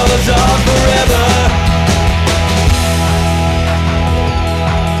dance goes on forever.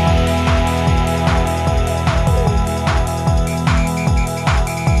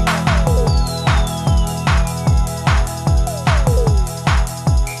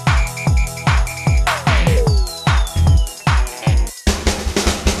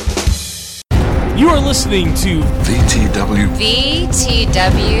 You are listening to VTW.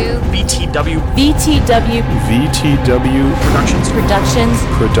 VTW. VTW. VTW. VTW.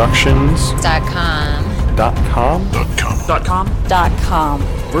 Productions.com.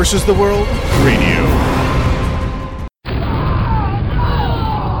 Versus the World Radio.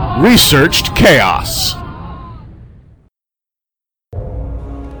 Researched chaos.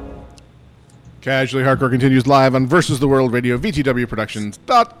 Casually Hardcore continues live on Versus the World Radio,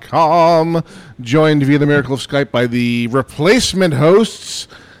 VTWProductions.com. Joined via the miracle of Skype by the replacement hosts,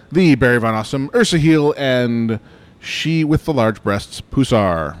 the Barry Von Awesome, Ursa Heel, and she with the large breasts,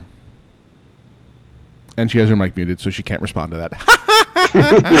 Pusar. And she has her mic muted, so she can't respond to that.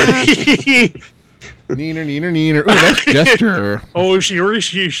 Neener. Ooh, that's gesture. Oh, she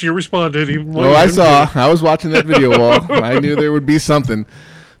responded. Even oh, I saw. I was watching that video wall. I knew there would be something.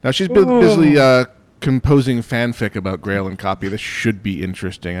 Now, she's busily composing fanfic about Grail and Copy. This should be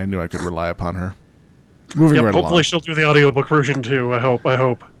interesting. I knew I could rely upon her. Moving right hopefully along. She'll do the audiobook version, too. I hope.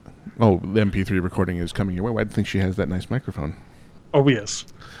 Oh, the MP3 recording is coming your way. Why do you think she has that nice microphone? Oh, yes.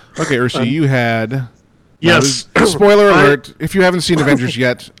 Okay, Ursi, you had... Yes. Spoiler alert. If you haven't seen Avengers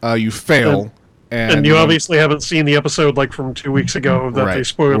yet, you fail. And you obviously haven't seen the episode from 2 weeks ago that they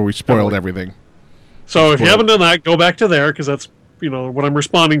spoiled. Where we spoiled everything. So if you haven't done that, go back to there, because that's what I'm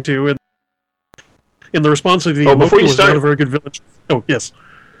responding to. And in the response to the before you was start, not a very good village. Oh, yes.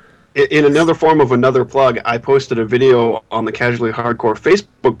 In another form of another plug, I posted a video on the Casually Hardcore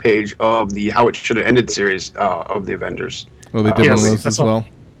Facebook page of the How It Should Have Ended series of the Avengers. Oh, they did one of those as well?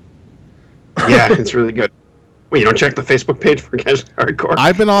 Yeah, it's really good. Wait, you don't check the Facebook page for Casually Hardcore?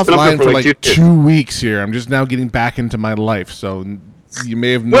 I've been offline for 2 weeks here. I'm just now getting back into my life, so you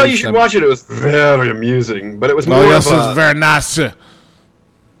may have noticed... Well, you should watch it. It was very amusing, but it was more it's very nice. It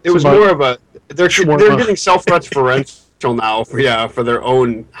was more of a... They're getting self-referential now for their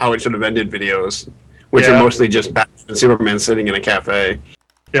own How It Should Have Ended videos, which are mostly just Batman and Superman sitting in a cafe.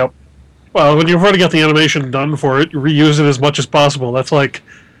 Yep. Well, when you've already got the animation done for it, reuse it as much as possible. That's like,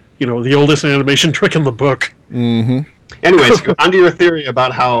 the oldest animation trick in the book. Mm-hmm. Anyways, onto your theory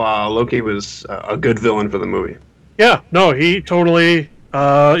about how Loki was a good villain for the movie. Yeah, no, he totally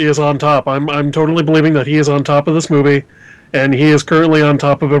is on top. I'm totally believing that he is on top of this movie, and he is currently on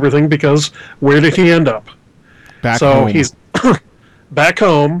top of everything because where did he end up? Back home. He's back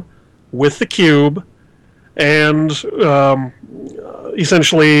home with the cube, and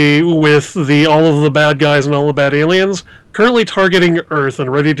essentially with all of the bad guys and all the bad aliens currently targeting Earth and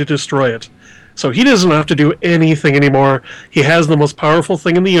ready to destroy it. So he doesn't have to do anything anymore. He has the most powerful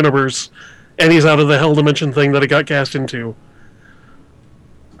thing in the universe, and he's out of the Hell Dimension thing that he got cast into.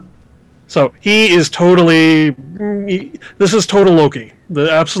 So he is this is total Loki.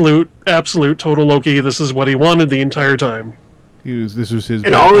 The absolute total Loki. This is what he wanted the entire time. This was his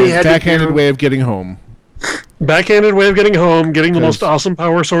backhanded way of getting home. Backhanded way of getting home, getting the most awesome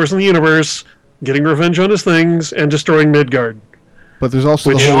power source in the universe, getting revenge on his things, and destroying Midgard. But there's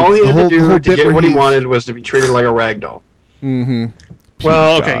also all he had to do to get what he wanted was to be treated like a ragdoll. Mm-hmm.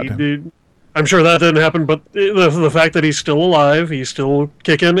 Well, okay. I'm sure that didn't happen, but the fact that he's still alive, he's still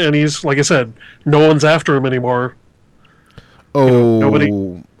kicking, and he's, like I said, no one's after him anymore.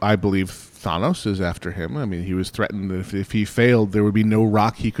 Oh, I believe Thanos is after him. I mean, he was threatened that if he failed, there would be no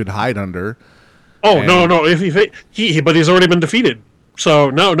rock he could hide under. Oh, no. If but he's already been defeated. So,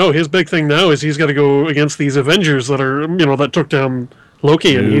 no, his big thing now is he's got to go against these Avengers that are, that took down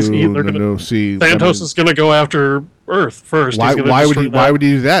Loki, and Thanos is going to go after Earth first. Why would he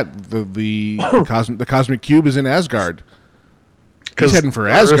do that? The cosmic cube is in Asgard. He's heading for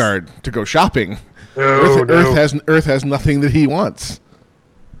Asgard to go shopping. Earth has nothing that he wants,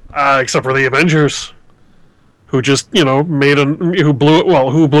 except for the Avengers, who just who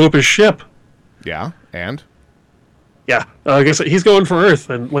blew up his ship. Yeah, and yeah, like I said, he's going for Earth,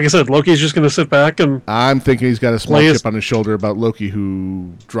 and like I said, Loki's just going to sit back and. I'm thinking he's got a small chip on his shoulder about Loki,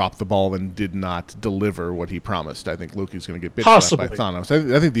 who dropped the ball and did not deliver what he promised. I think Loki's going to get bitched by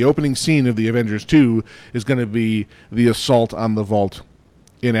Thanos. I think the opening scene of the Avengers 2 is going to be the assault on the vault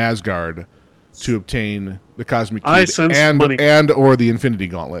in Asgard to obtain the cosmic cube and or the Infinity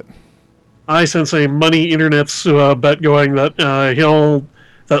Gauntlet. I sense a money internet's bet going that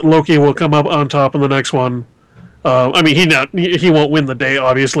that Loki will come up on top in the next one. I mean, he won't win the day,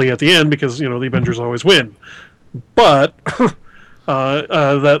 obviously, at the end, because, the Avengers always win. But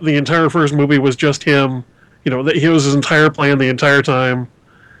that the entire first movie was just him, that he was his entire plan the entire time.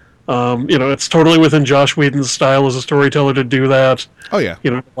 It's totally within Joss Whedon's style as a storyteller to do that. Oh, yeah.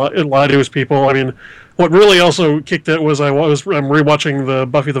 Lie to his people. I mean, what really also kicked it was I'm rewatching the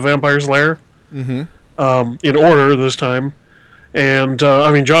Buffy the Vampire Slayer in order this time. And,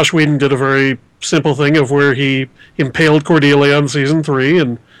 Joss Whedon did a very simple thing of where he impaled Cordelia in season 3,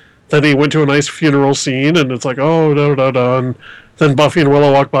 and then he went to a nice funeral scene, and it's like, oh, da-da-da-da, and then Buffy and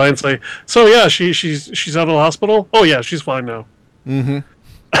Willow walk by and say, so, yeah, she's out of the hospital? Oh, yeah, she's fine now. Mm-hmm.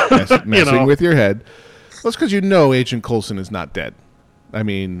 Messing with your head. Well, it's because Agent Coulson is not dead. I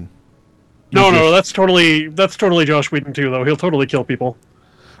mean... No, that's totally Joss Whedon, too, though. He'll totally kill people.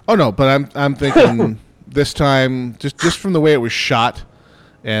 Oh, no, but I'm thinking... This time, just from the way it was shot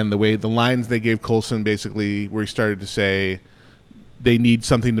and the way the lines they gave Coulson, basically, where he started to say they need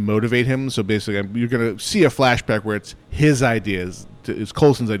something to motivate him. So basically, you're going to see a flashback where it's his ideas, it's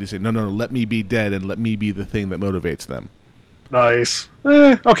Coulson's idea to say, no, let me be dead and let me be the thing that motivates them. Nice.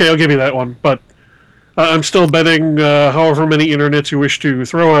 Okay, I'll give you that one. But I'm still betting however many internets you wish to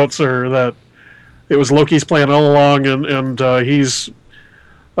throw out, sir, that it was Loki's plan all along, and he's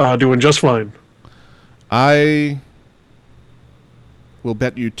doing just fine. I will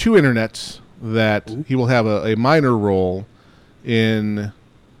bet you 2 internets that he will have a minor role in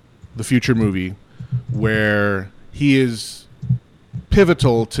the future movie where he is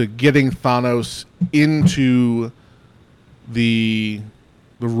pivotal to getting Thanos into the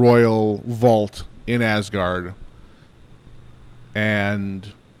royal vault in Asgard,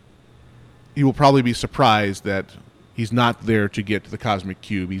 and he will probably be surprised that he's not there to get the cosmic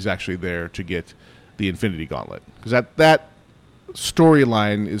cube. He's actually there to get the Infinity Gauntlet, because that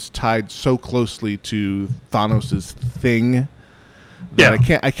storyline is tied so closely to Thanos' thing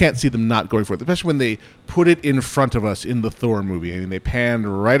that I can't see them not going for it, especially when they put it in front of us in the Thor movie. I mean, they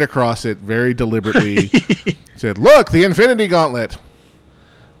panned right across it very deliberately, said, "Look, the Infinity Gauntlet,"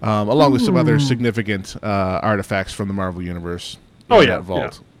 along with some other significant artifacts from the Marvel Universe in that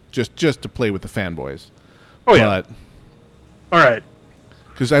vault, just to play with the fanboys. All right.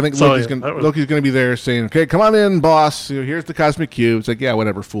 Because I think Loki's going to be there saying, "Okay, come on in, boss. Here's the cosmic cube." It's like, yeah,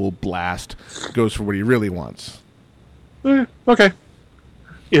 whatever, fool. Blast. Goes for what he really wants. Okay.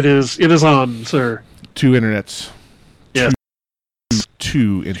 It is on, sir. 2 internets. Yes.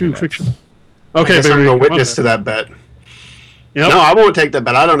 2 internets. 2 fiction. Okay, I guess I'm a witness to that bet. Yep. No, I won't take that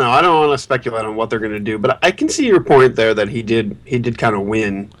bet. I don't know. I don't want to speculate on what they're going to do, but I can see your point there that he did kind of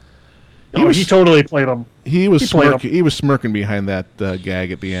win. He totally played him. He was smirking behind that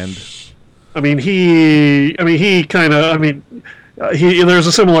gag at the end. There's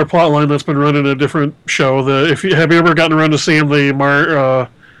a similar plot line that's been run in a different show. Have you ever gotten around to seeing the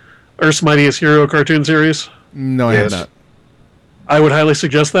Earth's Mightiest Hero cartoon series? No, I have not. I would highly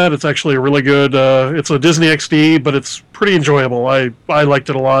suggest that. It's actually a really good. It's a Disney XD, but it's pretty enjoyable. I liked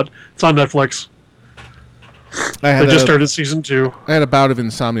it a lot. It's on Netflix. They just started season 2. I had a bout of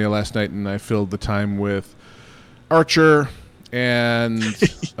insomnia last night, and I filled the time with Archer and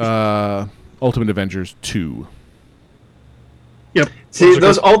Ultimate Avengers 2. Yep. See,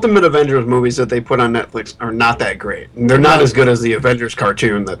 those Ultimate Avengers movies that they put on Netflix are not that great. They're not as good as the Avengers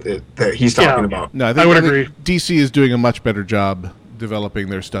cartoon that he's talking about. No, I would agree. DC is doing a much better job developing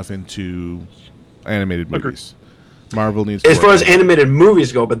their stuff into animated movies. Marvel needs as more far as time. animated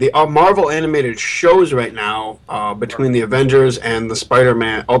movies go, but the Marvel animated shows right now, between the Avengers and the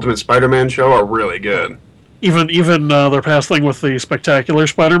Spider-Man, Ultimate Spider-Man show, are really good. Even their past thing with the Spectacular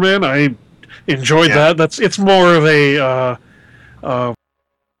Spider-Man, I enjoyed that. It's more of a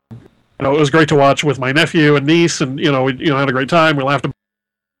it was great to watch with my nephew and niece, and we had a great time. We laughed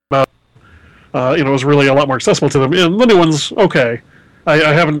about it was really a lot more accessible to them. And the new one's okay.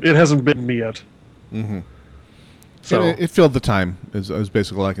 It hasn't bitten me yet. Mm-hmm. So it filled the time is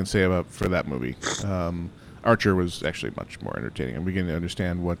basically all I can say for that movie. Archer was actually much more entertaining. I'm beginning to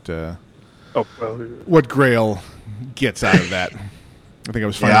understand what Grail gets out of that. I think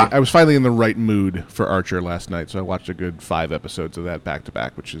I was finally in the right mood for Archer last night, so I watched a good 5 episodes of that back to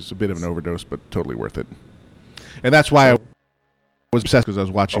back, which is a bit of an overdose, but totally worth it. And that's why I was obsessed, because I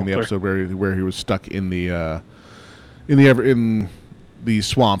was watching the episode where he was stuck in the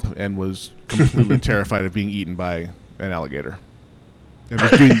swamp and was completely terrified of being eaten by an alligator. And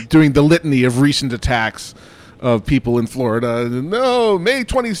was doing the litany of recent attacks of people in Florida. No, May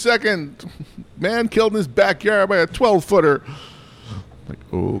 22nd, man killed in his backyard by a 12-footer. Like,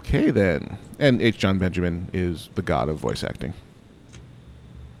 okay then. And H. John Benjamin is the god of voice acting.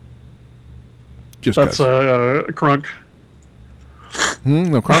 That's Krunk.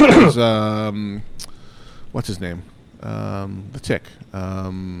 No, Krunk was what's his name? The Tick.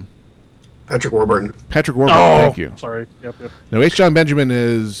 Patrick Warburton. Patrick Warburton, thank you. Sorry. Yep. No, H. John Benjamin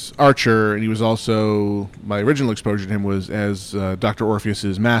is Archer, and he was also, my original exposure to him was as Dr.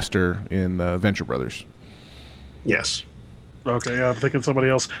 Orpheus's master in Venture Brothers. Yes. Okay, yeah, I'm thinking somebody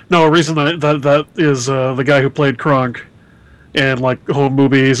else. No, a reason that is the guy who played Kronk and like home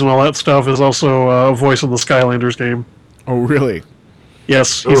movies and all that stuff is also a voice in the Skylanders game. Oh, really?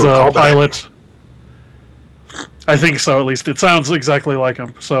 Yes, he's a pilot. I think so, at least. It sounds exactly like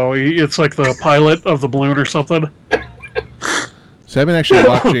him. So it's like the pilot of the balloon or something. So I've been actually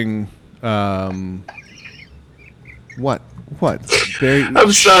watching... What?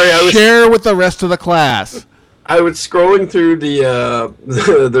 I'm sorry. Share with the rest of the class. I was scrolling through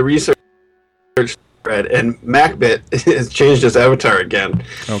the research thread, and MacBit has changed his avatar again.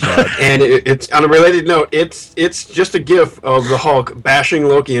 Oh god! And it's on a related note. It's just a GIF of the Hulk bashing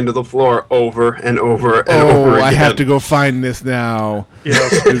Loki into the floor over and over and over again. I have to go find this now.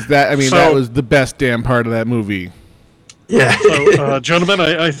 Yes. That was the best damn part of that movie. Yeah. So, gentlemen,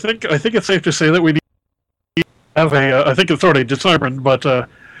 I think it's safe to say that we need to have I think it's already determined, but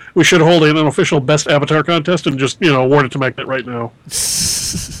we should hold an official best avatar contest and just award it to MacBit right now.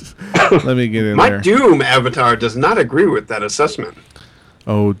 Let me get in My there. My Doom avatar does not agree with that assessment.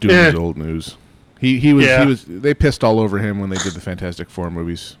 Oh, Doom is old news. He was. They pissed all over him when they did the Fantastic Four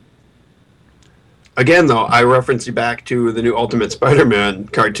movies. Again, though, I reference you back to the new Ultimate Spider-Man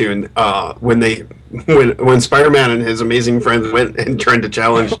cartoon when Spider-Man and his amazing friends went and tried to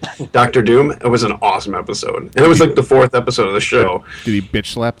challenge Dr. Doom. It was an awesome episode, and it was like the 4th episode of the show. Did he bitch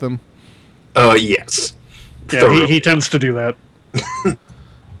slap them? Yes. Yeah, he tends to do that.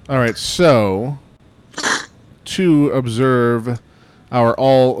 All right, so to observe our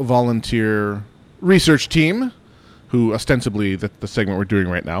all-volunteer research team, who ostensibly, the segment we're doing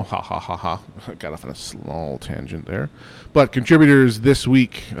right now, got off on a small tangent there, but contributors this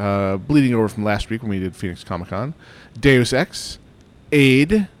week, bleeding over from last week when we did Phoenix Comic-Con, Deus Ex,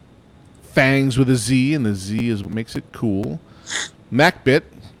 Aid, Fangs with a Z, and the Z is what makes it cool, MacBit,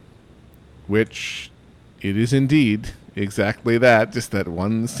 which it is indeed exactly that, just that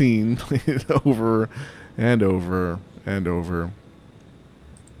one scene played over and over and over,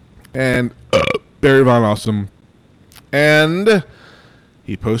 and Barry Von Awesome. And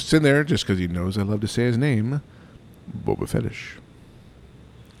he posts in there, just because he knows I love to say his name, Boba Fetish.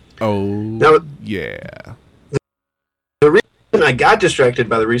 Oh, now, yeah. The reason I got distracted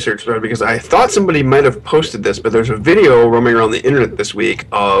by the research thread because I thought somebody might have posted this, but there's a video roaming around the internet this week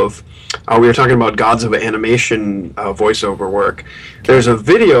of, we were talking about gods of animation voiceover work. There's a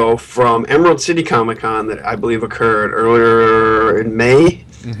video from Emerald City Comic-Con that I believe occurred earlier in May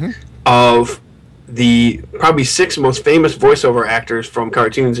of the probably 6 most famous voiceover actors from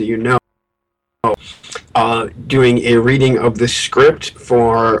cartoons that you know doing a reading of the script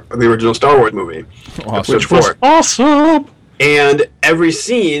for the original Star Wars movie. Awesome. Which was awesome! And every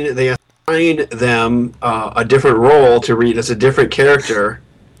scene, they assigned them a different role to read as a different character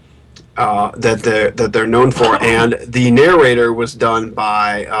that they're known for. And the narrator was done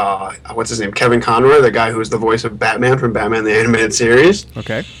by, what's his name, Kevin Conroy, the guy who's the voice of Batman from Batman the Animated Series.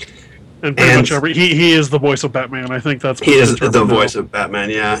 Okay. And pretty much he is the voice of Batman. I think that's he is the voice of Batman.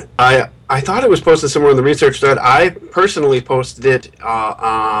 Yeah, I thought it was posted somewhere in the research thread. I personally posted it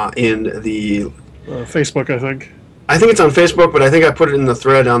in the Facebook. I think I think it's on Facebook, but I think I put it in the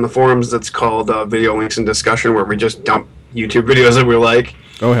thread on the forums that's called Video Links and Discussion, where we just dump YouTube videos that we like.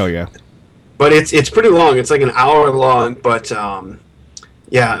 Oh, hell yeah. But it's pretty long. It's like an hour long, but John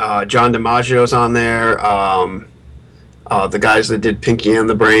DiMaggio's on there. The guys that did Pinky and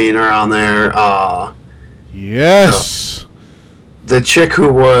the Brain are on there. Yes. The chick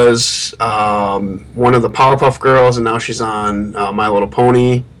who was one of the Powerpuff Girls, and now she's on My Little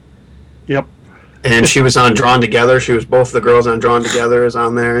Pony. Yep. And she was on Drawn Together. She was both the girls on Drawn Together is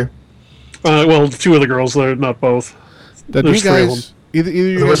on there. Well, two of the girls, they're not both. Did you guys... Either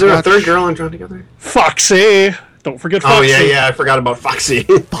you guys was there a watch- third girl on Drawn Together? Foxy! Don't forget Foxy. Oh, yeah, I forgot about Foxy.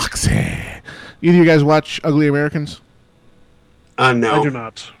 Foxy. Either you guys watch Ugly Americans? No. I do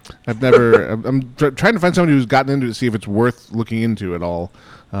not. I've never... I'm trying to find somebody who's gotten into it to see if it's worth looking into at all.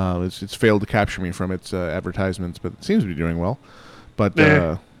 It's failed to capture me from its advertisements, but it seems to be doing well.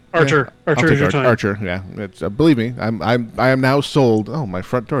 But... Archer. I'll Archer take is your time. Archer, yeah. It's, believe me, I am now sold. Oh, my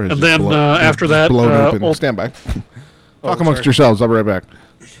front door is And just then, after that, blown open. Stand by. Talk amongst yourselves. I'll be right back.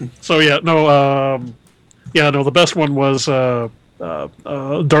 So the best one was Darth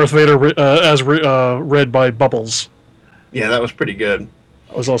Vader as read by Bubbles. Yeah, that was pretty good.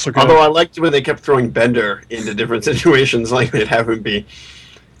 That was also good. Although I liked when they kept throwing Bender into different situations, like they'd have him be.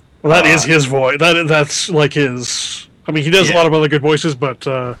 Well, that is his voice. That's like his. I mean, he does a lot of other good voices, but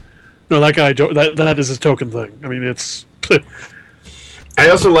no, that guy. That is his token thing. I mean, it's. I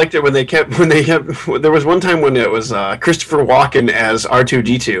also liked it when they kept. There was one time when it was Christopher Walken as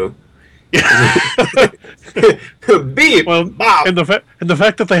R2-D2. Beep. Well, Bob. and the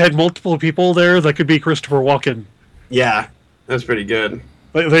fact that they had multiple people there that could be Christopher Walken. Yeah, that's pretty good.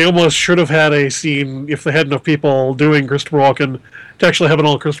 They almost should have had a scene if they had enough people doing Christopher Walken to actually have an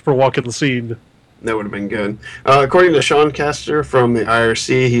all Christopher Walken scene. That would have been good. According to Sean Caster from the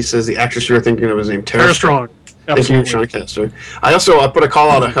IRC, he says the actress you were thinking of is named Tara Strong. Thank you, Sean Caster. I also put a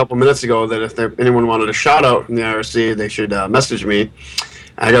call out a couple minutes ago that if anyone wanted a shout out from the IRC, they should message me.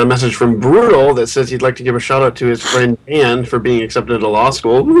 I got a message from Brutal that says he'd like to give a shout out to his friend Dan for being accepted to law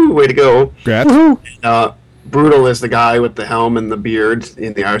school. Woo, way to go! Congrats. Brutal is the guy with the helm and the beard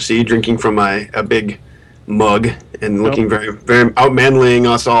in the RC, drinking from a big mug and looking very, very outmanlying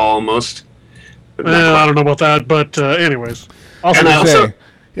us all almost. I don't know about that, but anyways. Also,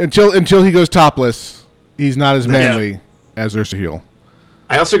 until he goes topless, he's not as manly as Ursa Heel.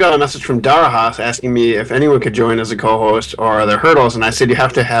 I also got a message from Darahas asking me if anyone could join as a co-host or are there hurdles, and I said you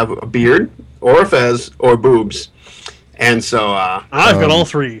have to have a beard or a fez or boobs. And so I've got all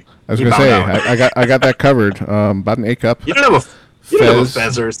three. I was going to say I got that covered. About an A cup. You don't have a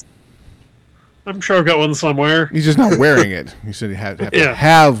fezzers. I'm sure I've got one somewhere. He's just not wearing it. He said he had to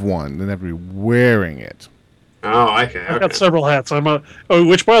have one, then have to be wearing it. Oh, okay. I've got several hats.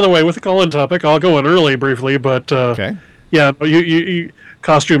 Which, by the way, with the call-in topic, I'll go in early briefly, but okay. Yeah, you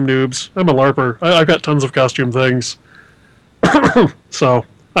costume noobs. I'm a LARPer. I've got tons of costume things. So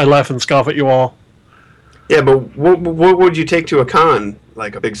I laugh and scoff at you all. Yeah, but what would you take to a con?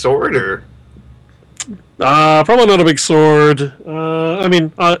 Like a big sword, or? Probably not a big sword. I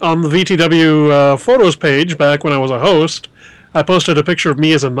mean, on the VTW photos page, back when I was a host, I posted a picture of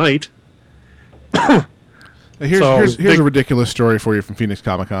me as a knight. Here's a ridiculous story for you from Phoenix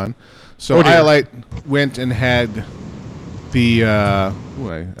Comic Con. So Iolite went and had the I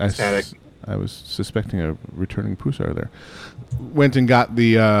was suspecting a returning Pusar there. Went and got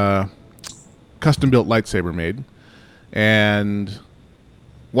the custom built lightsaber made, and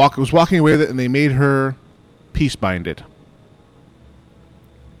was walking away with it, and they made her peace bind it.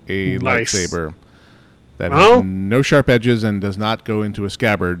 A lightsaber that has no sharp edges and does not go into a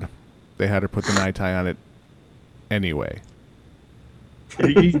scabbard. They had her put the Nai-Tai on it anyway.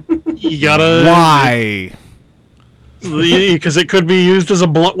 You gotta... Why? Because it could be used as a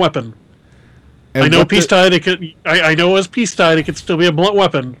blunt weapon. And I know peace-tied, it could... I know as peace-tied, it could still be a blunt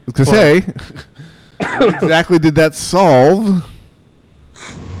weapon. I was going to say, what exactly did that solve?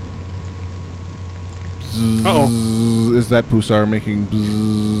 Uh-oh. Is that Pusar making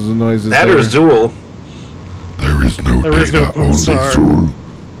bzzz noises? That or Zool. There is no Pusar.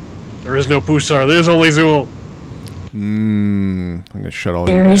 There is no Pusar. There's only Zool. I'm going to shut all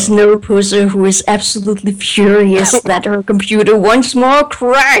There is no Pusar who is absolutely furious that her computer once more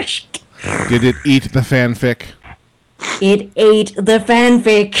crashed. Did it eat the fanfic? It ate the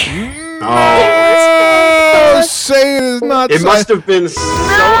fanfic. Oh, say it is not. It must have been so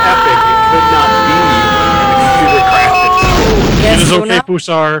epic it could not be. It is okay,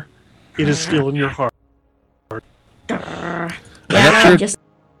 Pusar. It is still in your heart. That's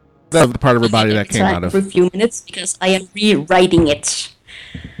the part of her body that came out of. For a few minutes because I am rewriting it.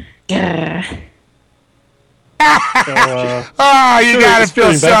 You gotta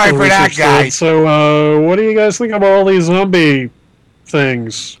feel sorry for that guy. So, what do you guys think about all these zombie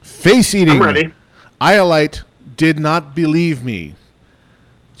things? Face eating. I'm ready. Iolite did not believe me.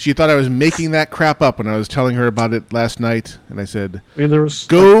 She thought I was making that crap up when I was telling her about it last night, and I said, there was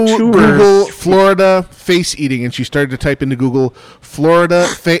go Google Florida face eating, and she started to type into Google Florida,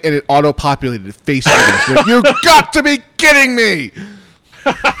 and it auto-populated face eating. She's like, you got to be kidding me!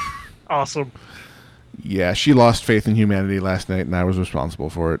 Awesome. Yeah, she lost faith in humanity last night, and I was responsible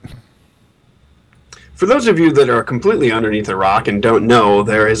for it. For those of you that are completely underneath a rock and don't know,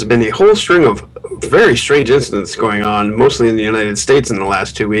 there has been a whole string of very strange incidents going on, mostly in the United States in the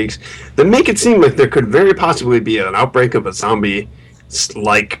last 2 weeks, that make it seem like there could very possibly be an outbreak of a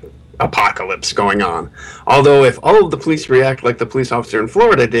zombie-like apocalypse going on. Although if all of the police react like the police officer in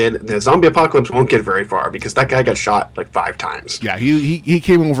Florida did, the zombie apocalypse won't get very far, because that guy got shot like 5 times. Yeah, he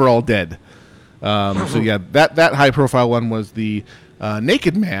came over all dead. So yeah, that high-profile one was the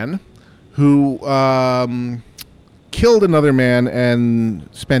naked man who killed another man and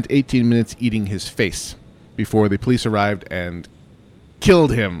spent 18 minutes eating his face before the police arrived and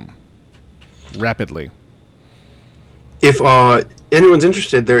killed him rapidly. If anyone's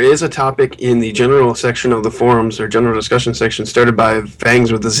interested, there is a topic in the general section of the forums, or general discussion section, started by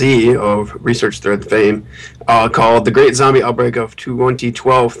Fangs with a Z of Research Thread fame, called The Great Zombie Outbreak of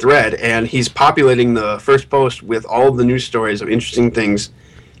 2012 Thread, and he's populating the first post with all of the news stories of interesting things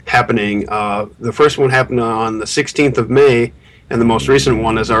happening. The first one happened on the 16th of May, and the most recent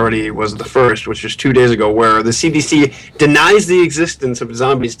one was the first, which was 2 days ago, where the CDC denies the existence of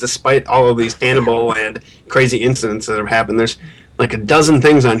zombies despite all of these cannibal and crazy incidents that have happened. There's like a dozen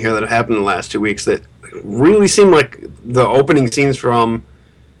things on here that have happened in the last 2 weeks that really seem like the opening scenes from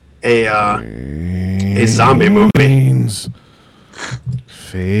a zombie movie.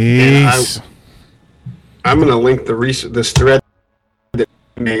 Face. I'm going to link this thread that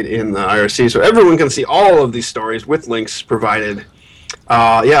I made in the IRC so everyone can see all of these stories with links provided.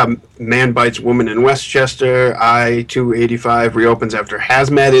 Man bites woman in Westchester. I-285 reopens after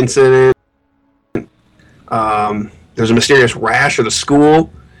hazmat incident. There's a mysterious rash at a school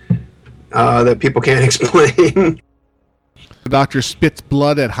that people can't explain. The doctor spits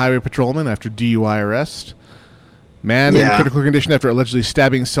blood at highway patrolman after DUI arrest. Man in critical condition after allegedly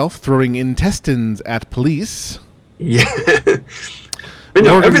stabbing self, throwing intestines at police. Yeah. But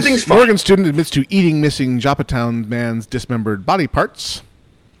no, everything's fine. Morgan student admits to eating missing Joppatown man's dismembered body parts.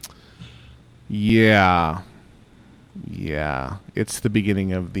 Yeah. It's the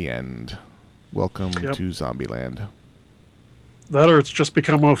beginning of the end. Welcome to Zombieland. That, or it's just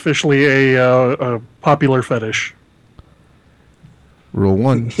become officially a popular fetish. Rule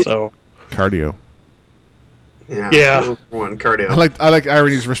 1. So cardio. Yeah. Rule 1, cardio. I like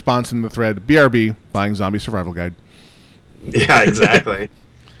Irony's response in the thread. BRB, buying zombie survival guide. Yeah, exactly.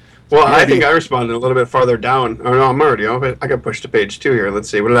 Well, I think I responded a little bit farther down. Oh no, I'm already on. I got pushed to page 2 here. Let's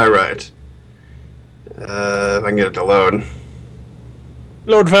see. What did I write? If I can get it to load.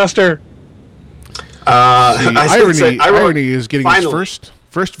 Load faster. Irony is getting his first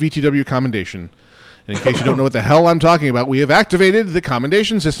VTW commendation. And in case you don't know what the hell I'm talking about, we have activated the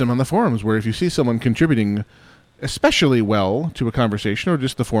commendation system on the forums, where if you see someone contributing especially well to a conversation or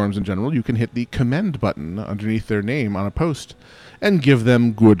just the forums in general, you can hit the commend button underneath their name on a post and give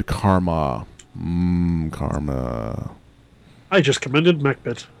them good karma. Karma. I just commended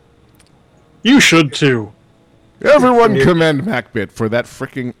MacBit. You should too. Everyone commend MacBit for that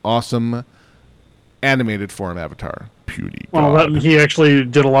freaking awesome animated forum avatar. PewDiePie. Well, he actually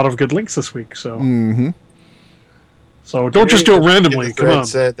did a lot of good links this week, so. Mm-hmm. So don't just do it randomly. Come on.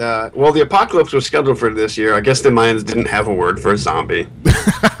 Said, well, the apocalypse was scheduled for this year. I guess the Mayans didn't have a word for a zombie.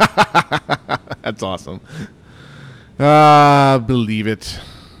 That's awesome. Believe it.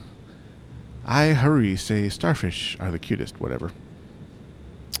 I hurry say starfish are the cutest. Whatever.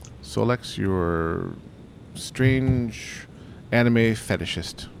 Solex, your strange anime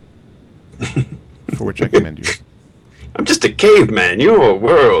fetishist, for which I commend you. I'm just a caveman. You're a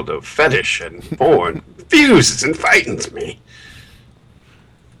world of fetish and porn. Fuses and frightens me.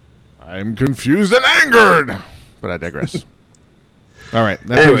 I'm confused and angered, but I digress. All right.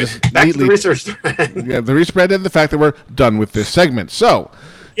 Anyways, back to the research thread. Yeah, the research thread and the fact that we're done with this segment. So,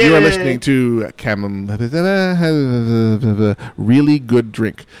 you are listening to Really Good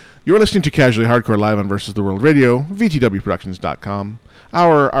Drink. You are listening to Casually Hardcore live on Versus the World Radio, VTWProductions.com.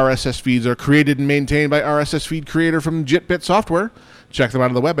 Our RSS feeds are created and maintained by RSS feed creator from JitBit Software. Check them out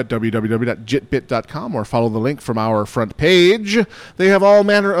on the web at www.jitbit.com or follow the link from our front page. They have all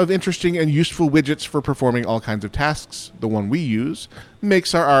manner of interesting and useful widgets for performing all kinds of tasks. The one we use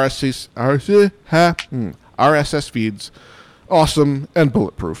makes our RSS feeds, awesome and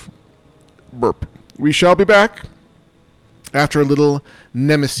bulletproof. Burp. We shall be back after a little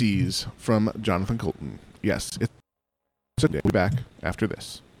nemesis from Jonathan Coulton. Yes, we'll be back after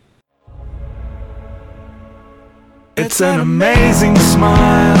this. It's an amazing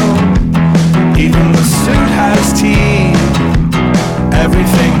smile. Even the suit has teeth.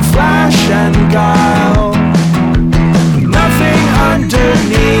 Everything flash and guile. Nothing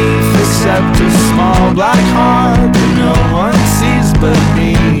underneath except a small black heart that no one sees but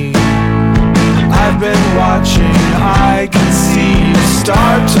me. I've been watching, I can see you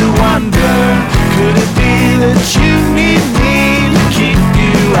start to wonder. Could it be that you need me to keep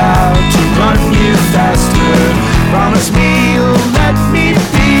you out, to run you faster? Promise me you'll let me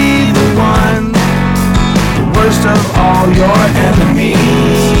be the one, the worst of all your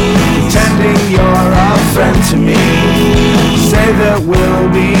enemies, pretending you're a friend to me. Say that we'll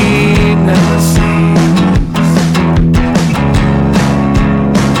be nemesis.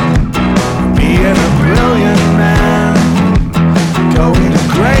 Being a brilliant man, going to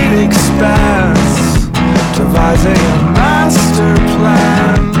great expense, devising a master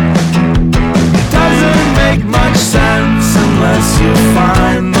plan. Doesn't make much sense unless you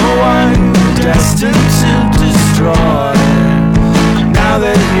find the one you're destined to destroy. Now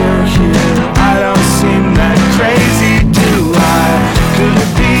that you're here, I don't seem that crazy, do I? Could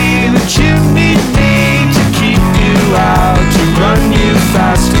it be that you need me to keep you out, to run you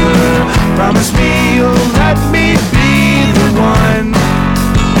faster? Promise me you'll let me be the one,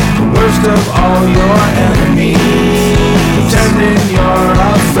 the worst of all your enemies, pretending you're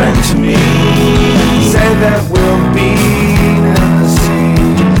a friend to me. Say that we'll be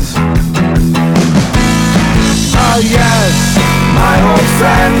nemesis. Oh yes, my old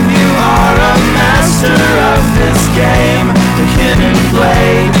friend, you are a master of this game. The hidden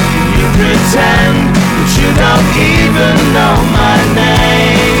blade, you pretend that you don't even know my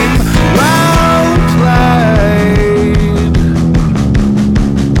name. Well played.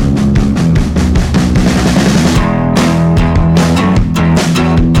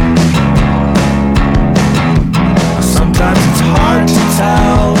 Sometimes it's hard to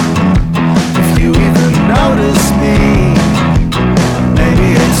tell if you even notice me. Maybe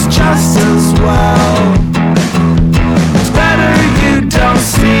it's just as well. It's better you don't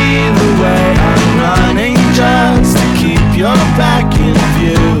see the way I'm running, just to keep your back in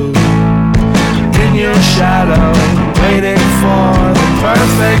view. In your shadow, waiting for the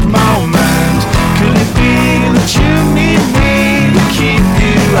perfect moment. Could it be that you need me to keep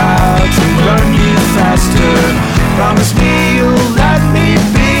you out, to run you faster? Promise me you'll let me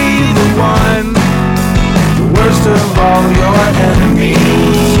be the one, the worst of all your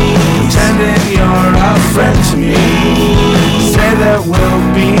enemies, pretending you're a friend to me. Say that we'll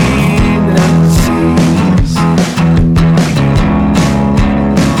be nemesis.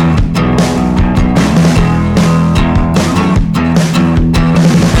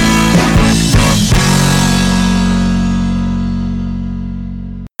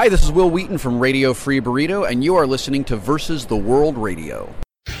 Hi, this is Will Wheaton from Radio Free Burrito, and you are listening to Versus the World Radio.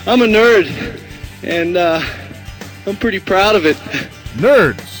 I'm a nerd, and I'm pretty proud of it.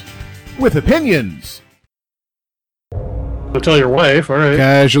 Nerds with opinions. I'll tell your wife, all right.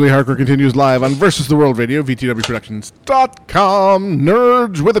 Casually Hardcore continues live on Versus the World Radio, VTWProductions.com.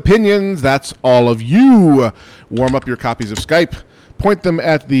 Nerds with opinions, that's all of you. Warm up your copies of Skype. Point them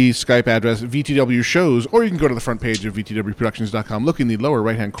at the Skype address, VTW Shows, or you can go to the front page of VTWProductions.com, look in the lower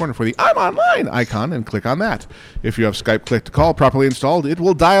right-hand corner for the I'm Online icon, and click on that. If you have Skype Click to Call properly installed, it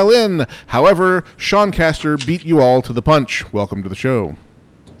will dial in. However, Sean Caster beat you all to the punch. Welcome to the show.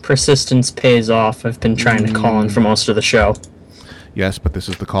 Persistence pays off. I've been trying to call in for most of the show. Yes, but this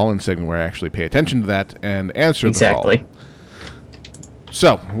is the call-in segment where I actually pay attention to that and answer the call. Exactly.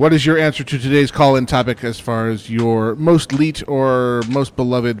 So, what is your answer to today's call-in topic as far as your most elite or most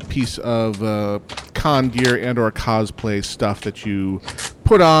beloved piece of con gear and or cosplay stuff that you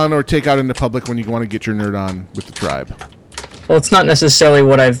put on or take out into public when you want to get your nerd on with the tribe? Well, it's not necessarily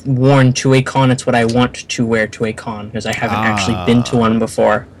what I've worn to a con, it's what I want to wear to a con, because I haven't actually been to one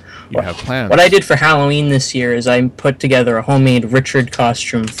before. You have plans. What I did for Halloween this year is I put together a homemade Richard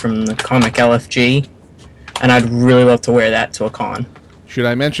costume from the comic LFG, and I'd really love to wear that to a con. Should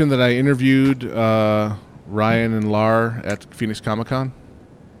I mention that I interviewed Ryan and Lar at Phoenix Comic-Con?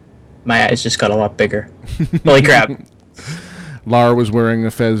 My eyes just got a lot bigger. Holy crap. Lar was wearing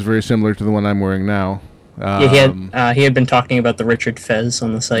a fez very similar to the one I'm wearing now. Yeah, he had been talking about the Richard fez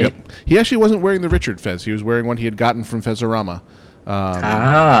on the site. Yep. He actually wasn't wearing the Richard fez. He was wearing one he had gotten from Fezorama.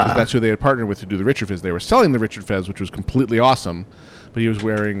 'Cause that's who they had partnered with to do the Richard fez. They were selling the Richard fez, which was completely awesome. but he was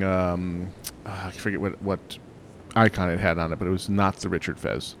wearing I forget what icon it had on it, but it was not the Richard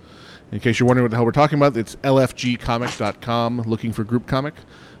Fez. In case you're wondering what the hell we're talking about, it's lfgcomic.com, looking for group comic.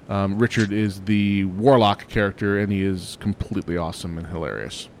 Richard is the Warlock character, and he is completely awesome and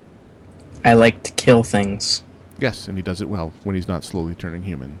hilarious. I like to kill things. Yes, and he does it well when he's not slowly turning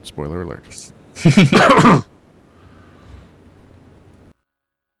human. Spoiler alert.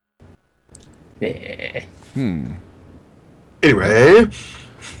 Yeah. Anyway.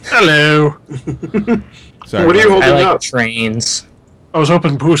 Hello. Sorry, what are you I holding like up? trains. I was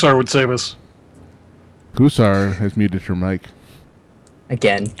hoping Pusar would save us. Pusar has muted her mic.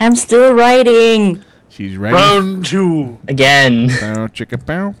 Again. I'm still writing. She's writing. Round 2. Again. Bow, chicka,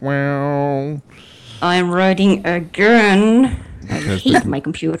 bow, wow. I'm writing again. I Because hate my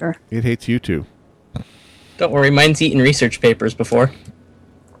computer. It hates you too. Don't worry, mine's eaten research papers before.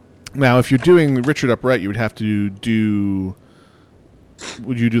 Now, if you're doing Richard upright, you would have to do...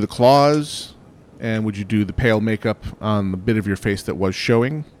 Would you do the claws? And would you do the pale makeup on the bit of your face that was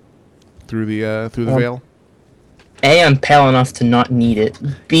showing through the veil? A, I'm pale enough to not need it.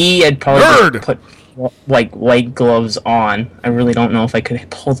 B, I'd probably put like white gloves on. I really don't know if I could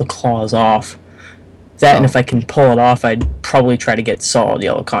pull the claws off. That, and if I can pull it off, I'd probably try to get solid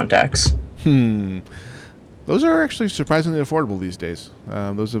yellow contacts. Those are actually surprisingly affordable these days.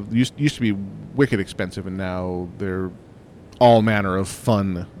 Those used to be wicked expensive, and now they're all manner of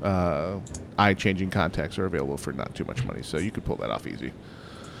fun eye-changing contacts are available for not too much money, so you could pull that off easy.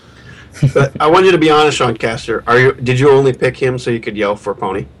 But I want you to be honest, Sean Caster. Did you only pick him so you could yell for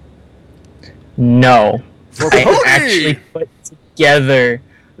Pony? No. For I Pony! actually put together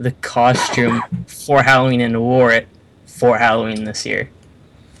the costume for Halloween and wore it for Halloween this year.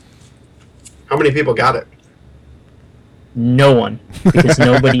 How many people got it? No one. Because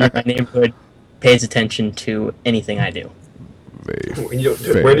nobody in my neighborhood pays attention to anything I do.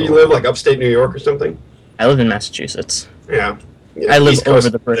 Where do you live? Like upstate New York or something? I live in Massachusetts. Yeah. I live East over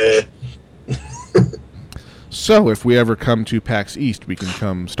Coast. the bridge. So, if we ever come to PAX East, we can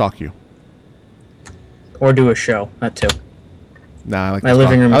come stalk you. Or do a show. That too. Nah, I like My the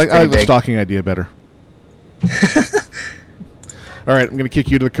living room is I like pretty the big. stalking idea better. All right, I'm going to kick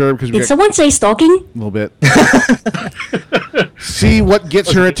you to the curb because we Did got someone say stalking? a little bit. See what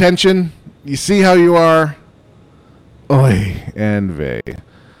gets her attention? You see how you are? Oy and vey.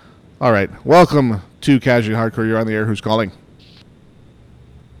 All right, welcome to Casually Hardcore. You're on the air. Who's calling?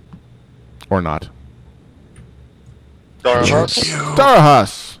 Or not?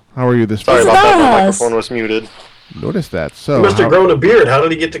 Darahus. How are you this Sorry morning? about that. My microphone was muted. Notice that. He So, must have grown a beard. How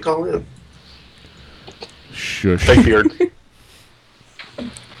did he get to call in? Shush. Fake beard. Is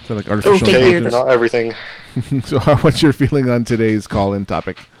that like artificial Okay, intelligence? not everything. So, what's your feeling on today's call-in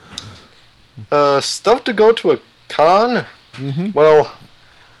topic? Stuff to go to a con? Mm-hmm. Well,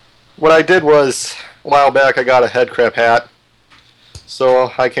 what I did was, a while back, I got a headcrab hat.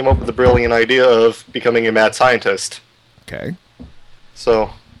 So I came up with the brilliant idea of becoming a mad scientist. Okay.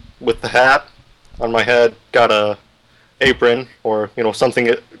 So, with the hat on my head, got a apron, or,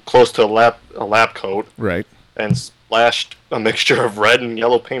 something close to a lab coat. Right. And splashed a mixture of red and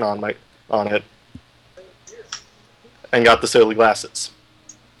yellow paint on it. And got the silly glasses.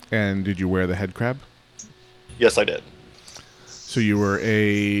 And did you wear the head crab? Yes, I did. So you were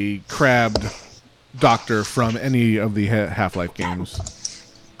a crabbed doctor from any of the Half-Life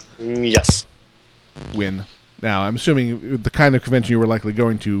games? Yes. Win. Now, I'm assuming the kind of convention you were likely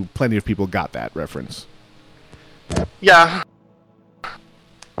going to, plenty of people got that reference. Yeah.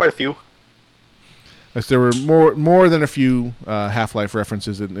 Quite a few. As there were more than a few Half-Life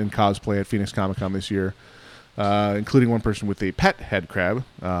references in cosplay at Phoenix Comic Con this year, including one person with a pet head crab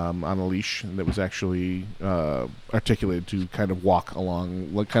on a leash that was actually articulated to kind of walk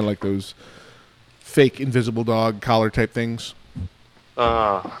along, kind of like those fake invisible dog collar type things.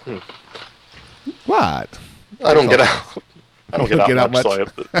 What? I don't get out. I don't get out much. So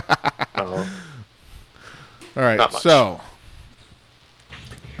All right, so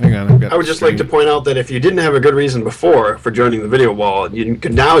hang on. I would just like to point out that if you didn't have a good reason before for joining the video wall, you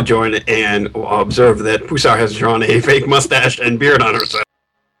can now join and observe that Pusar has drawn a fake mustache and beard on herself.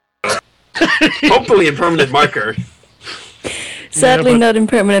 Hopefully a permanent marker. Sadly, not in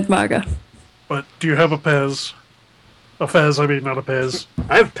permanent marker. But do you have a Pez? A Fez, I mean, not a Pez.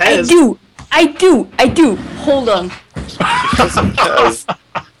 I have Pez. I do. Hold on.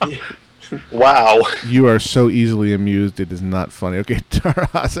 Wow. You are so easily amused, it is not funny. Okay,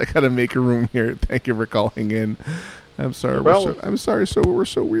 Taras, I gotta make a room here. Thank you for calling in. I'm sorry. Well, I'm sorry. So we're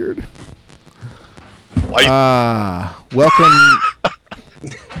so weird. What Welcome.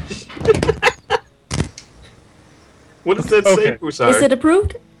 What does that say, Pusar? Is it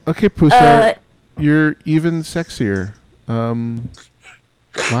approved? Okay, Pusar, you're even sexier.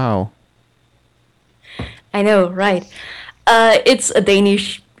 Wow. I know, right? It's a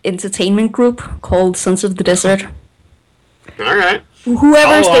Danish entertainment group called Sons of the Desert. All right.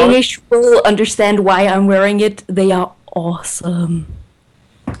 Whoever's Danish will understand why I'm wearing it. They are awesome.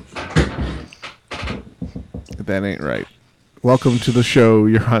 That ain't right. Welcome to the show.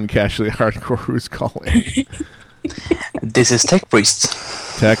 You're on Casually Hardcore. Who's calling? This is Tech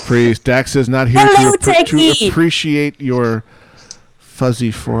Priest. Tech Priest. Dax is not here to appreciate your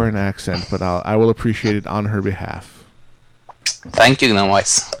fuzzy foreign accent, but I will appreciate it on her behalf. Thank you,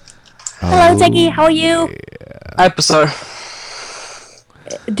 Gnomewise. Hello, Techie. How are you? Hi, Pusar.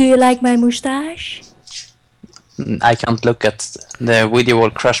 Do you like my mustache? I can't look at the video will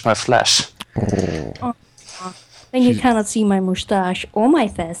crush my flash. Oh. Then you cannot see my mustache or my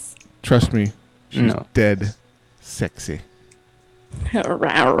face. Trust me, she's No. dead sexy.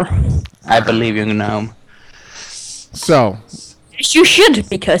 I believe you, Gnome. So. Yes, you should,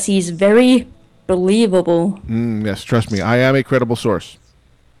 because he's very believable. Yes, trust me, I am a credible source.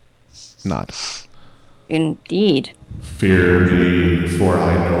 Not. Indeed. Fear me, for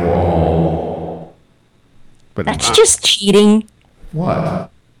I know all. But that's just cheating. What?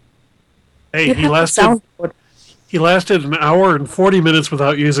 Hey, You he have the lasted an hour and 40 minutes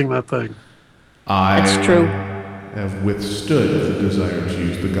without using that thing. That's true. Have withstood the desire to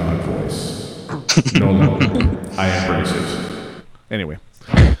use the God voice. No longer. I embrace it. Anyway.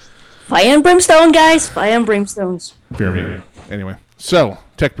 Fire and brimstone, guys. Fire and brimstones. Fear me. Anyway. So,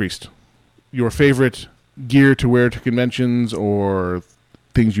 Tech Priest, your favorite gear to wear to conventions or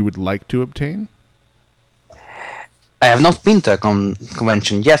things you would like to obtain? I have not been to a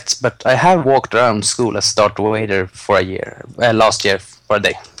convention yet, but I have walked around school as Darth Vader for a year. Last year for a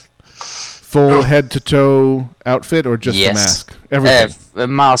day. Full head-to-toe outfit or just the mask? Everything? The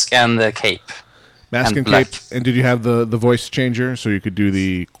mask and the cape. Mask and black. cape. And did you have the voice changer so you could do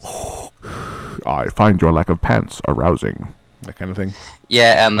the I find your lack of pants arousing, that kind of thing?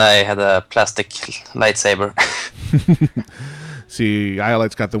 Yeah, and I had a plastic lightsaber. See,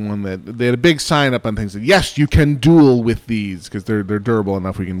 ILite's got the one that they had a big sign up on things that yes, you can duel with these because they're durable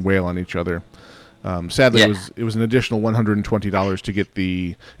enough we can wail on each other. Sadly, it was an additional $120 to get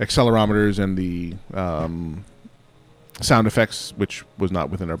the accelerometers and the sound effects, which was not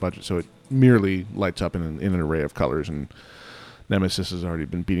within our budget. So it merely lights up in an array of colors, and Nemesis has already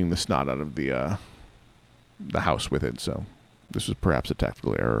been beating the snot out of the house with it. So this was perhaps a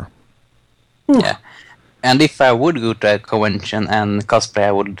tactical error. Yeah. And if I would go to a convention and cosplay,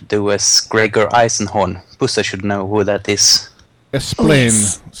 I would do as Gregor Eisenhorn. Pussa should know who that is. Explain.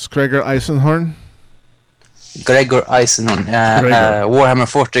 Gregor Eisenhorn? Gregor Eisenhorn. Warhammer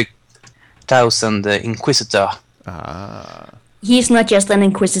 40,000 Inquisitor. He's not just an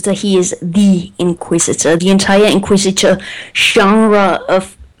Inquisitor, he is the Inquisitor. The entire Inquisitor genre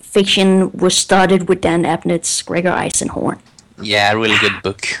of fiction was started with Dan Abnett's Gregor Eisenhorn. Yeah, a really good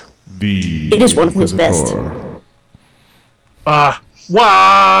book. It is one of his best.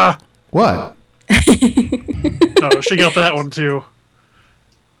 Wah! What? No, she got that one too.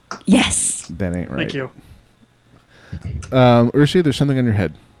 Yes. That ain't right. Thank you. Ursi, there's something on your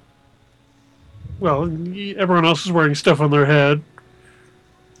head. Well, everyone else is wearing stuff on their head.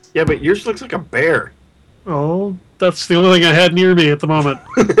 Yeah, but yours looks like a bear. Oh, that's the only thing I had near me at the moment.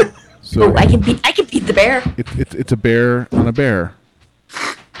 So I can beat the bear. It's a bear on a bear.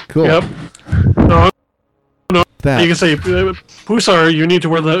 Cool. Yep. No. That. You can say, Pusar, you need to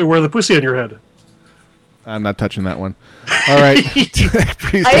wear the pussy on your head. I'm not touching that one. All right.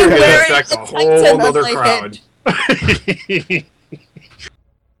 Please I am wearing a whole other crowd.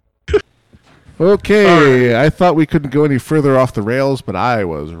 Okay, I thought we couldn't go any further off the rails, but I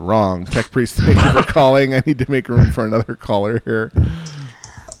was wrong. Tech Priest, thank you for calling. I need to make room for another caller here.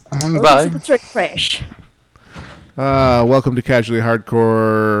 Bye. Trick crash. Welcome to Casually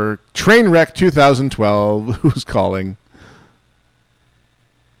Hardcore Trainwreck 2012. Who's calling?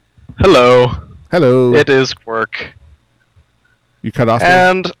 Hello. Hello. It is Quirk. You cut off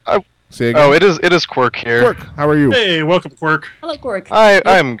and Say again? Oh, it is Quirk here. Quirk, how are you? Hey, welcome, Quirk. Hello, Quirk.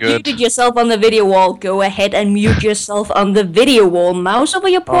 I'm good. Muted yourself on the video wall. Go ahead and mute yourself on the video wall. Mouse over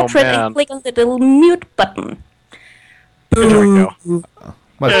your portrait and click on the little mute button. There we go.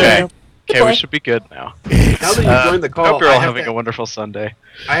 Okay, Goodbye. we should be good now. Now that you joined the call, hope you're I all have having a wonderful Sunday.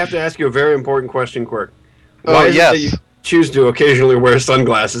 I have to ask you a very important question, Quirk. Oh, Why is yes. it that you choose to occasionally wear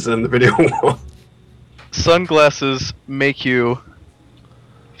sunglasses in the video wall? Sunglasses make you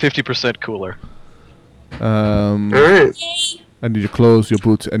 50% cooler. Alright. I need your clothes, your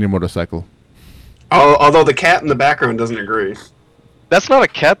boots, and your motorcycle. Although the cat in the background doesn't agree. That's not a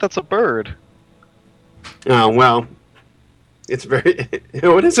cat. That's a bird. Oh well, it's very.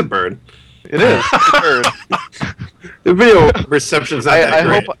 It is a bird. It is. It's a bird. The video reception's not that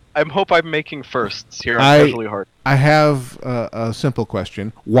great. I hope I'm making firsts here on Casually Hard. I have a simple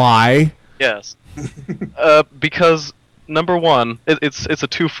question. Why? Yes. Because number one, it's a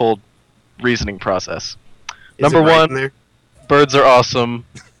twofold reasoning process. Number one, birds are awesome,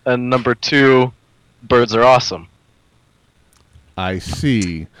 and number two, birds are awesome. I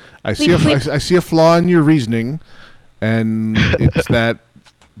see. I see a flaw in your reasoning, and it's that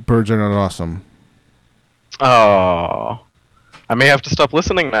birds are not awesome. Oh, I may have to stop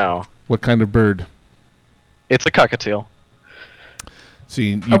listening now. What kind of bird? It's a cockatiel.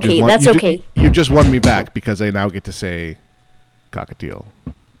 See, you just won me back because I now get to say cockatiel.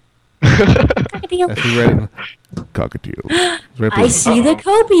 Cockatiel. That's right. Cockatiel. Right, I see the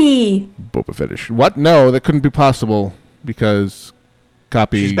copy. Boba Fetish. What? No, that couldn't be possible because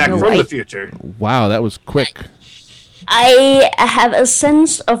copy. She's back from the future. Wow, that was quick. I have a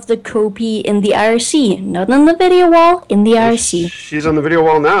sense of the copy in the IRC, not on the video wall, in the IRC. She's on the video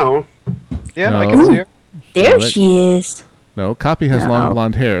wall now. Yeah, No. I can see her. There she is. No, copy has long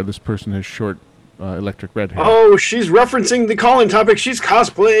blonde hair. This person has short electric red hair. Oh, she's referencing the call-in topic. She's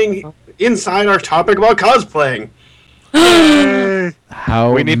cosplaying inside our topic about cosplaying.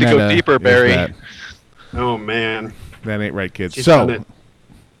 How we need to go meta deeper, is Barry. that? Oh man, that ain't right, kids. She's done it.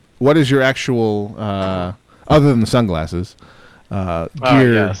 What is your actual, other than the sunglasses,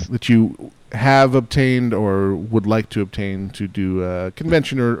 gear yes. that you have obtained or would like to obtain to do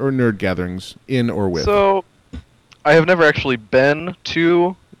convention or nerd gatherings in or with? So, I have never actually been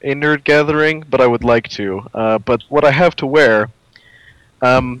to a nerd gathering, but I would like to. But what I have to wear,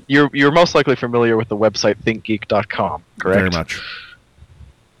 you're most likely familiar with the website ThinkGeek.com, correct? Very much.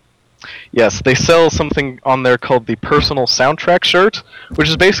 Yes, they sell something on there called the Personal Soundtrack shirt, which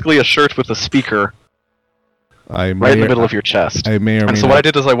is basically a shirt with a speaker right in the middle of your chest. I may or may and so what I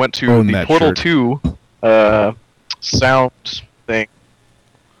did is I went to the Portal 2 sound thing.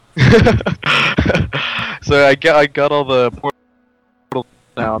 So I got all the Portal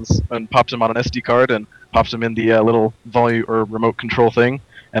sounds and popped them on an SD card and popped them in the little volume or remote control thing,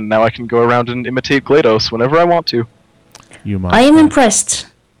 and now I can go around and imitate GLaDOS whenever I want to. I am impressed.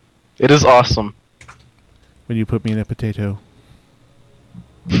 It is awesome. When you put me in a potato.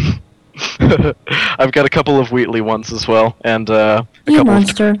 I've got a couple of Wheatley ones as well, and a You couple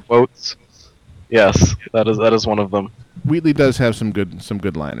monster. of quotes. Yes, that is one of them. Wheatley does have some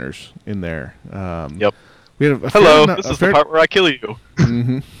good liners in there. Yep. We have Hello, this is the part where I kill you.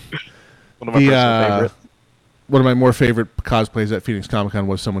 Mm-hmm. One of my personal favorites. One of my more favorite cosplays at Phoenix Comic Con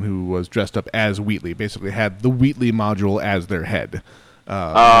was someone who was dressed up as Wheatley, basically had the Wheatley module as their head.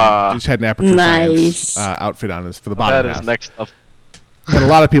 Just had an Aperture Science outfit on for the bottom half. That is next up. And a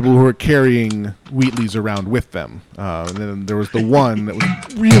lot of people who were carrying Wheatleys around with them. And then there was the one that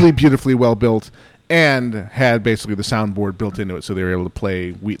was really beautifully well built and had basically the soundboard built into it, so they were able to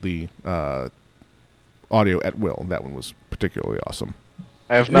play Wheatley audio at will. That one was particularly awesome.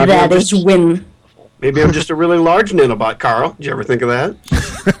 I have not. That is win. Maybe I'm just a really large nanobot, Carl. Did you ever think of that?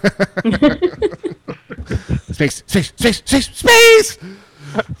 Space!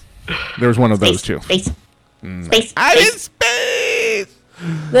 There was one of those too. Space. I'm in space!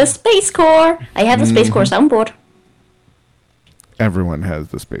 The Space Core! I have the Space Core soundboard. Everyone has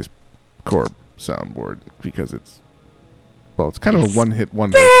the Space Core soundboard because it's kind of a one-hit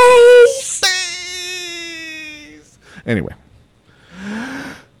wonder. Space! Anyway.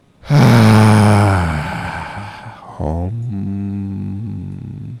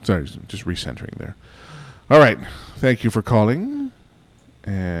 Sorry, just recentering there. All right. Thank you for calling.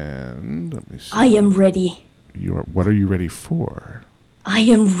 And let me see. I am ready. What are you ready for? I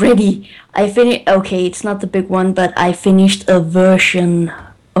am ready. I finished. Okay, it's not the big one, but I finished a version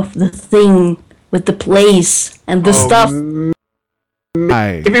of the thing with the place and the stuff.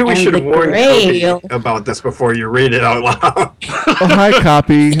 Maybe we should have warned Copy about this before you read it out loud. Oh, hi,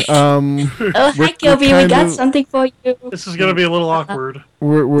 Copy. Hi, Kobe. We got something for you. This is going to be a little awkward.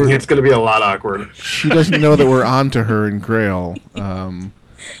 It's going to be a lot awkward. She doesn't know that we're on to her in Grail.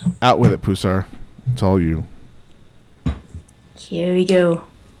 Out with it, Pusar. It's all you. Here we go.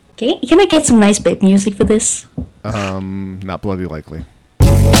 Okay, can I get some nice babe music for this? Not bloody likely.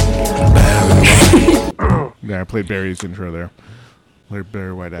 Yeah, I played Barry's intro there.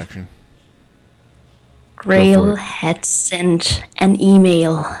 Barry White action. Grail had sent an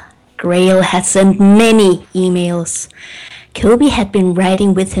email. Grail had sent many emails. Kobe had been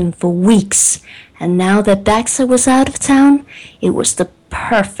writing with him for weeks, and now that Daxa was out of town, it was the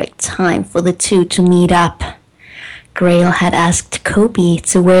perfect time for the two to meet up. Grail had asked Kobe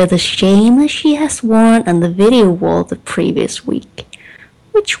to wear the chain that she has worn on the video wall the previous week,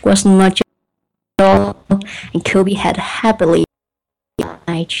 which wasn't much at all, and Kobe had happily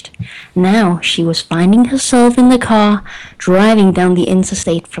obliged. Now she was finding herself in the car, driving down the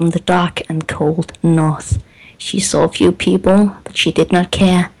interstate from the dark and cold north. She saw few people, but she did not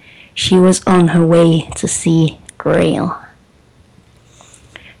care. She was on her way to see Grail.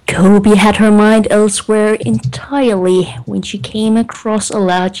 Kobe had her mind elsewhere entirely when she came across a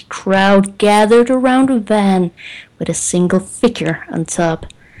large crowd gathered around a van with a single figure on top.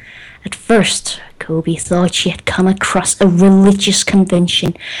 At first, Kobe thought she had come across a religious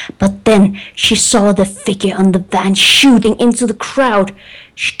convention, but then she saw the figure on the van shooting into the crowd.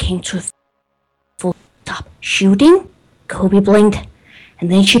 She came to a full stop. Shooting? Kobe blinked,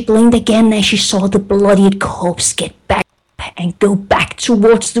 and then she blinked again as she saw the bloodied corpse get back and go back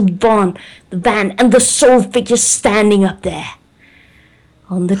towards the van and the soul figure standing up there.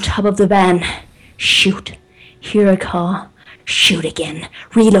 On the top of the van, shoot, hear a car, shoot again,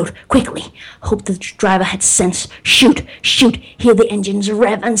 reload, quickly, hope the driver had sense, shoot, hear the engines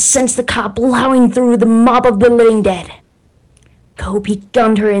rev and sense the car plowing through the mob of the living dead. Kobe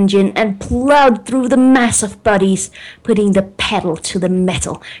gunned her engine and plowed through the mass of bodies, putting the pedal to the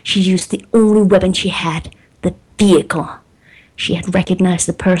metal. She used the only weapon she had, the vehicle. She had recognized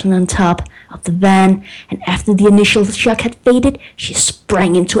the person on top of the van, and after the initial shock had faded, she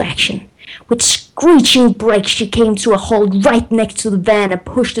sprang into action. With screeching brakes, she came to a halt right next to the van and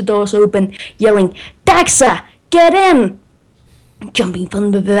pushed the doors open, yelling, "Daxa, get in!" Jumping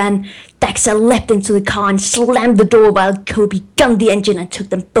from the van, Daxa leapt into the car and slammed the door while Kobe gunned the engine and took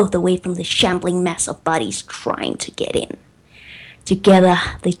them both away from the shambling mass of bodies trying to get in. Together,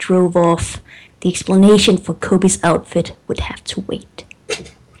 they drove off. The explanation for Kobe's outfit would have to wait. ...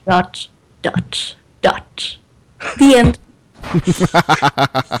 The end.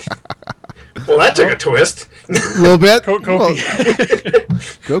 Well, that took a twist. A little bit. Go Kobe.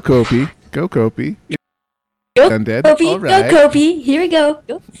 Go Kobe. Go Kobe. Go Undead. Kobe, All right. go Kobe. Here we go.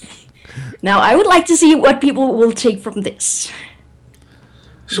 Go. Now, I would like to see what people will take from this.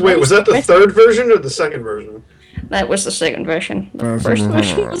 So wait, was that the third version or the second version? That was the second version. The first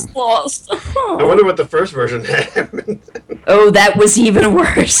version was lost. I wonder what the first version had. Oh, that was even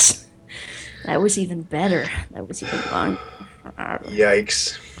worse. That was even better. That was even longer.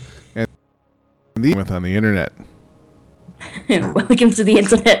 Yikes. And the on the internet. Welcome to the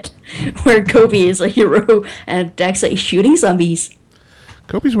internet, where Kobe is a hero and Daxa is shooting zombies.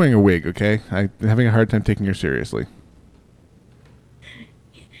 Kobe's wearing a wig, okay? I'm having a hard time taking her seriously.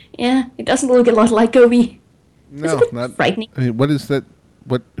 Yeah, it doesn't look a lot like Kobe. No, not frightening. I mean, what is that?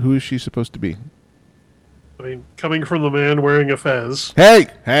 Who is she supposed to be? I mean, coming from the man wearing a fez. Hey!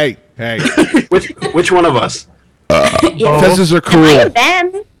 Which one of us? Fezzes are cool. Am I a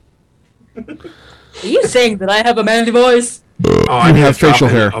man? Are you saying that I have a manly voice? Oh, I You need have a drop facial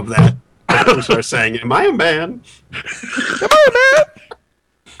in hair. of that. I start saying, "Am I a man?"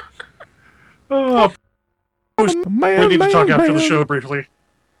 Oh, we need to talk after the show briefly.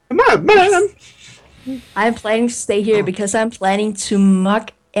 Am I a man? I'm planning to stay here because I'm planning to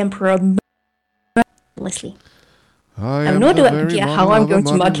mock Emperor Leslie. I have no idea how I'm going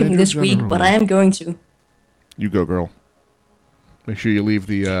to mock him this week, but I am going to. You go, girl. Make sure you leave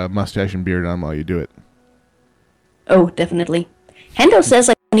the mustache and beard on while you do it. Oh, definitely. Hendo says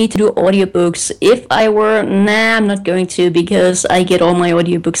I need to do audiobooks. If I were, I'm not going to because I get all my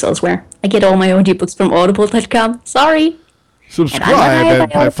audiobooks elsewhere. I get all my audiobooks from audible.com. Sorry.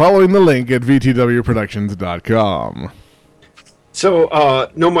 Subscribe by following the link at vtwproductions.com. So,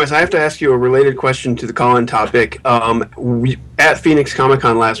 Nomoise, I have to ask you a related question to the call-in topic. At Phoenix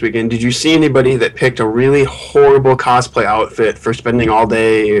Comic-Con last weekend, did you see anybody that picked a really horrible cosplay outfit for spending all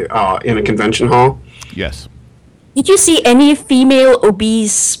day in a convention hall? Yes. Did you see any female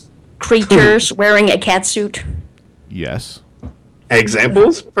obese creatures wearing a catsuit? Yes.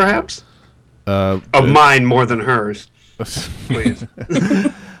 Examples, perhaps? Of mine more than hers. Please.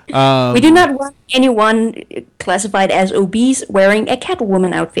 We do not want anyone classified as obese wearing a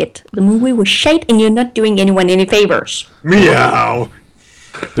Catwoman outfit. The movie was shite and you're not doing anyone any favors. Meow.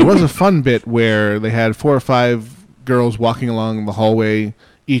 There was a fun bit where they had 4 or 5 girls walking along the hallway,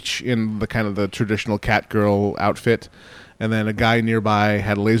 each in the kind of the traditional cat girl outfit, and then a guy nearby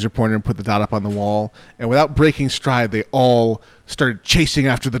had a laser pointer and put the dot up on the wall, and without breaking stride, they all started chasing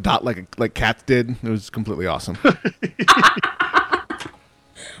after the dot like cats did. It was completely awesome.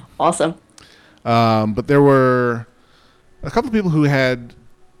 Awesome. But there were a couple of people who had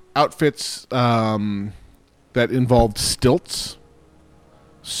outfits that involved stilts.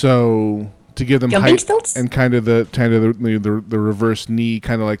 So to give them Jumping height stilts? and kind of the reverse knee,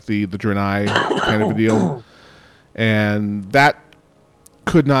 kind of like the Draenei kind of a deal, and that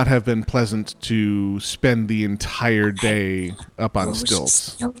could not have been pleasant to spend the entire day up on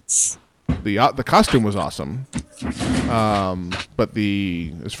stilts. The costume was awesome, but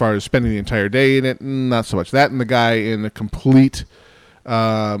as far as spending the entire day in it, not so much. That and the guy in a complete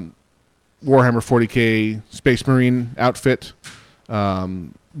Warhammer 40k Space Marine outfit.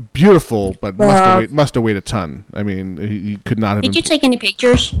 Beautiful, but must have weighed a ton. I mean, he could not have. Did you take any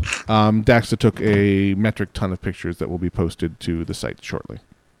pictures? Daxta took a metric ton of pictures that will be posted to the site shortly.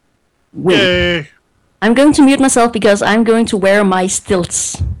 Yay! I'm going to mute myself because I'm going to wear my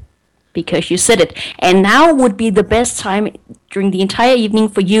stilts. Because you said it. And now would be the best time during the entire evening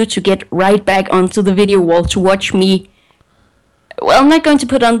for you to get right back onto the video wall to watch me. Well, I'm not going to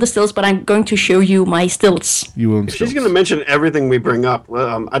put on the stilts, but I'm going to show you my stilts. If she's going to mention everything we bring up,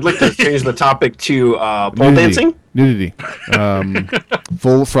 I'd like to change the topic to pole dancing. Nudity.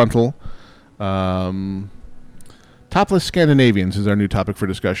 Full frontal. Topless Scandinavians is our new topic for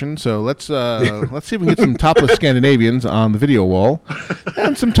discussion. So let's see if we can get some topless Scandinavians on the video wall,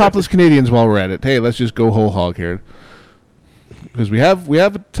 and some topless Canadians while we're at it. Hey, let's just go whole hog here, because we have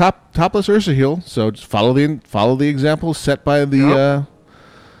a topless Ursa heel. So just follow the examples set by the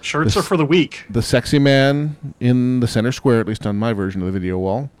shirts are for the weak. The sexy man in the center square, at least on my version of the video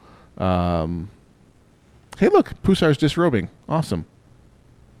wall. Hey, look, Pusar's disrobing. Awesome.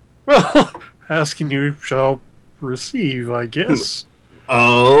 Well, asking you shall receive, I guess.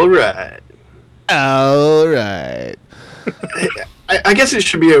 All right. I guess it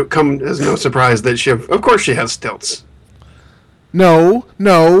should come as no surprise that of course she has stilts. No.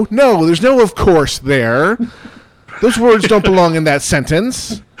 There's no of course there. Those words don't belong in that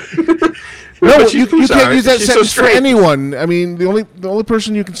sentence. No, you can't use that sentence for anyone. I mean, the only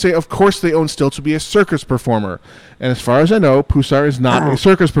person you can say, of course they own stilts, would be a circus performer. And as far as I know, Pusar is not a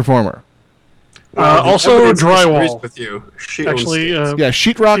circus performer. Also drywall. With you. Actually,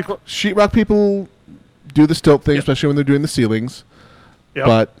 sheetrock people do the stilt thing, especially when they're doing the ceilings. Yep.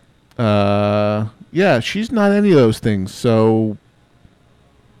 But she's not any of those things. So,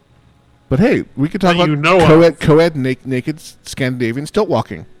 but hey, we could talk about co-ed naked Scandinavian stilt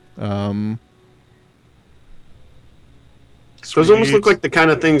walking. Those almost look like the kind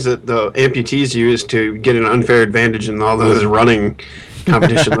of things that the amputees use to get an unfair advantage in all those running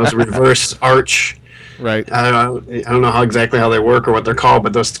competition. Those reverse arch. Right. I don't know exactly how they work or what they're called,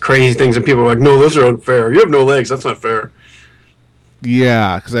 but those crazy things, and people are like, no, those are unfair. You have no legs. That's not fair.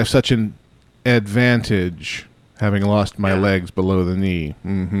 Yeah, because I have such an advantage having lost my legs below the knee.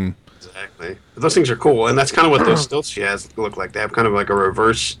 Mm-hmm. Exactly. But those things are cool, and that's kind of what those stilts she has look like. They have kind of like a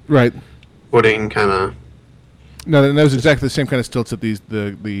reverse footing kind of. No, and that was exactly the same kind of stilts that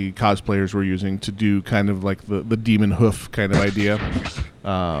the cosplayers were using to do kind of like the demon hoof kind of idea.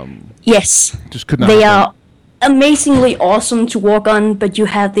 Yes. Just could not. They are amazingly awesome to walk on, but you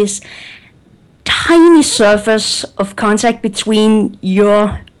have this tiny surface of contact between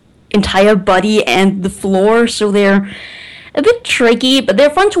your entire body and the floor, so they're a bit tricky, but they're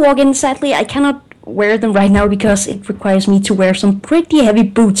fun to walk in. Sadly, I cannot wear them right now because it requires me to wear some pretty heavy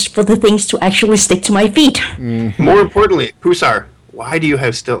boots for the things to actually stick to my feet. Mm-hmm. More importantly, Pusar, why do you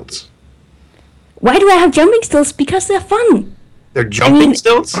have stilts? Why do I have jumping stilts? Because they're fun. They're jumping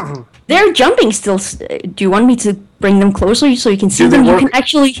stilts? They're jumping stilts. Do you want me to bring them closer so you can see them? You can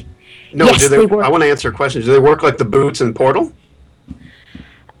actually... No, yes, they work. I want to answer a question. Do they work like the boots in Portal?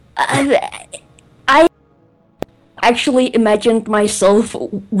 I actually imagined myself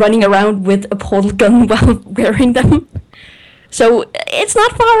running around with a portal gun while wearing them. So it's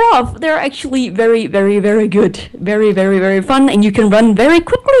not far off. They're actually very, very, very good. Very, very, very fun, and you can run very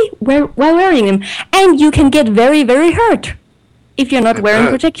quickly while wearing them. And you can get very, very hurt if you're not wearing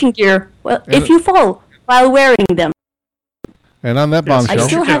protection gear. Well, if you fall while wearing them. And on that bombshell, I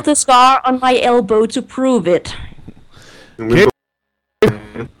still have the scar on my elbow to prove it.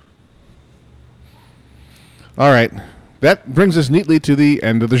 All right, that brings us neatly to the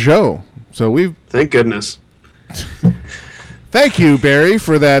end of the show. So thank goodness. Thank you, Barry,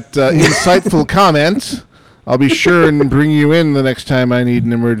 for that insightful comment. I'll be sure and bring you in the next time I need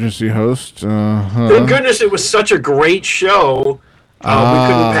an emergency host. Thank goodness it was such a great show. We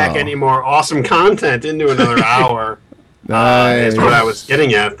couldn't pack any more awesome content into another hour. Nice. That's what I was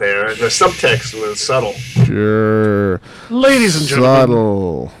getting at there. The subtext was subtle. Sure. Ladies and gentlemen,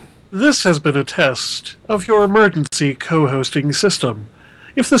 subtle. This has been a test of your emergency co-hosting system.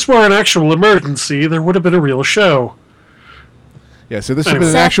 if this were an actual emergency, there would have been a real show. Yeah, so this has been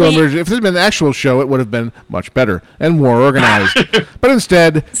an actual emergency. If this had been an actual show, it would have been much better and more organized. But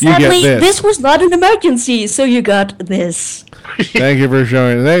instead, you get this. This was not an emergency, so you got this. Thank you for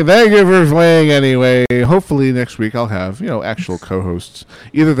showing. Thank you for playing anyway. Hopefully next week I'll have actual co-hosts.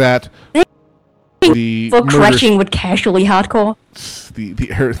 Either that, for crashing with casually hardcore.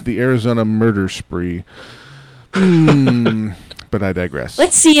 The Arizona murder spree. But I digress.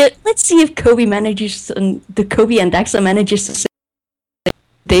 Let's see if Kobe manages and the Kobe and Daxa manages to say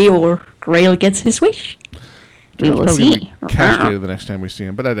day or Grail gets his wish. We will see. Casually the next time we see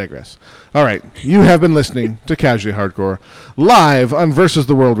him, but I digress. All right, you have been listening to Casually Hardcore live on Versus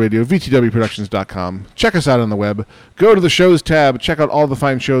the World Radio, VTWProductions.com. Check us out on the web. Go to the shows tab. Check out all the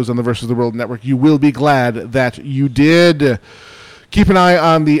fine shows on the Versus the World Network. You will be glad that you did. Keep an eye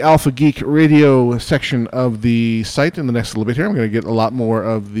on the Alpha Geek Radio section of the site in the next little bit here. I'm going to get a lot more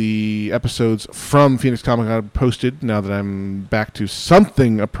of the episodes from Phoenix Comic Con posted now that I'm back to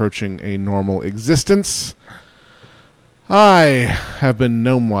something approaching a normal existence. I have been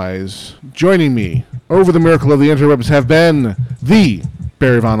Gnomewise. Joining me over the miracle of the interwebs have been the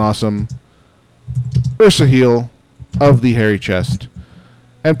Barry Von Awesome, Ursa Heel of the Hairy Chest,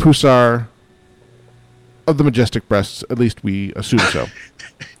 and Pusar of the Majestic Breasts. At least we assume so.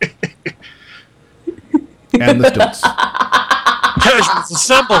 And the Stilts. Casuals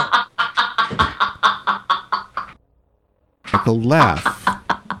assemble! Michael laugh.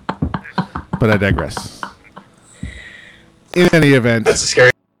 But I digress. In any event, that's a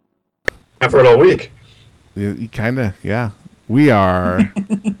scary effort all week. You kind of, yeah. We are.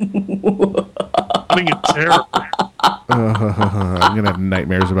 I'm gonna have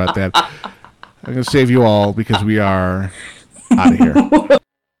nightmares about that. I'm gonna save you all because we are out of here.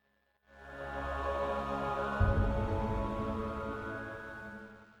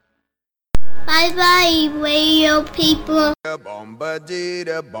 Bye bye, radio people.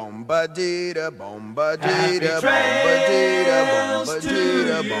 Bombadita, bombadita, bombadita, bombadita,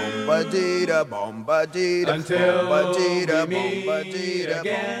 bombadita, bombadita, bombadita, until bombadita, we meet bombadita,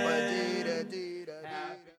 again. bombadita.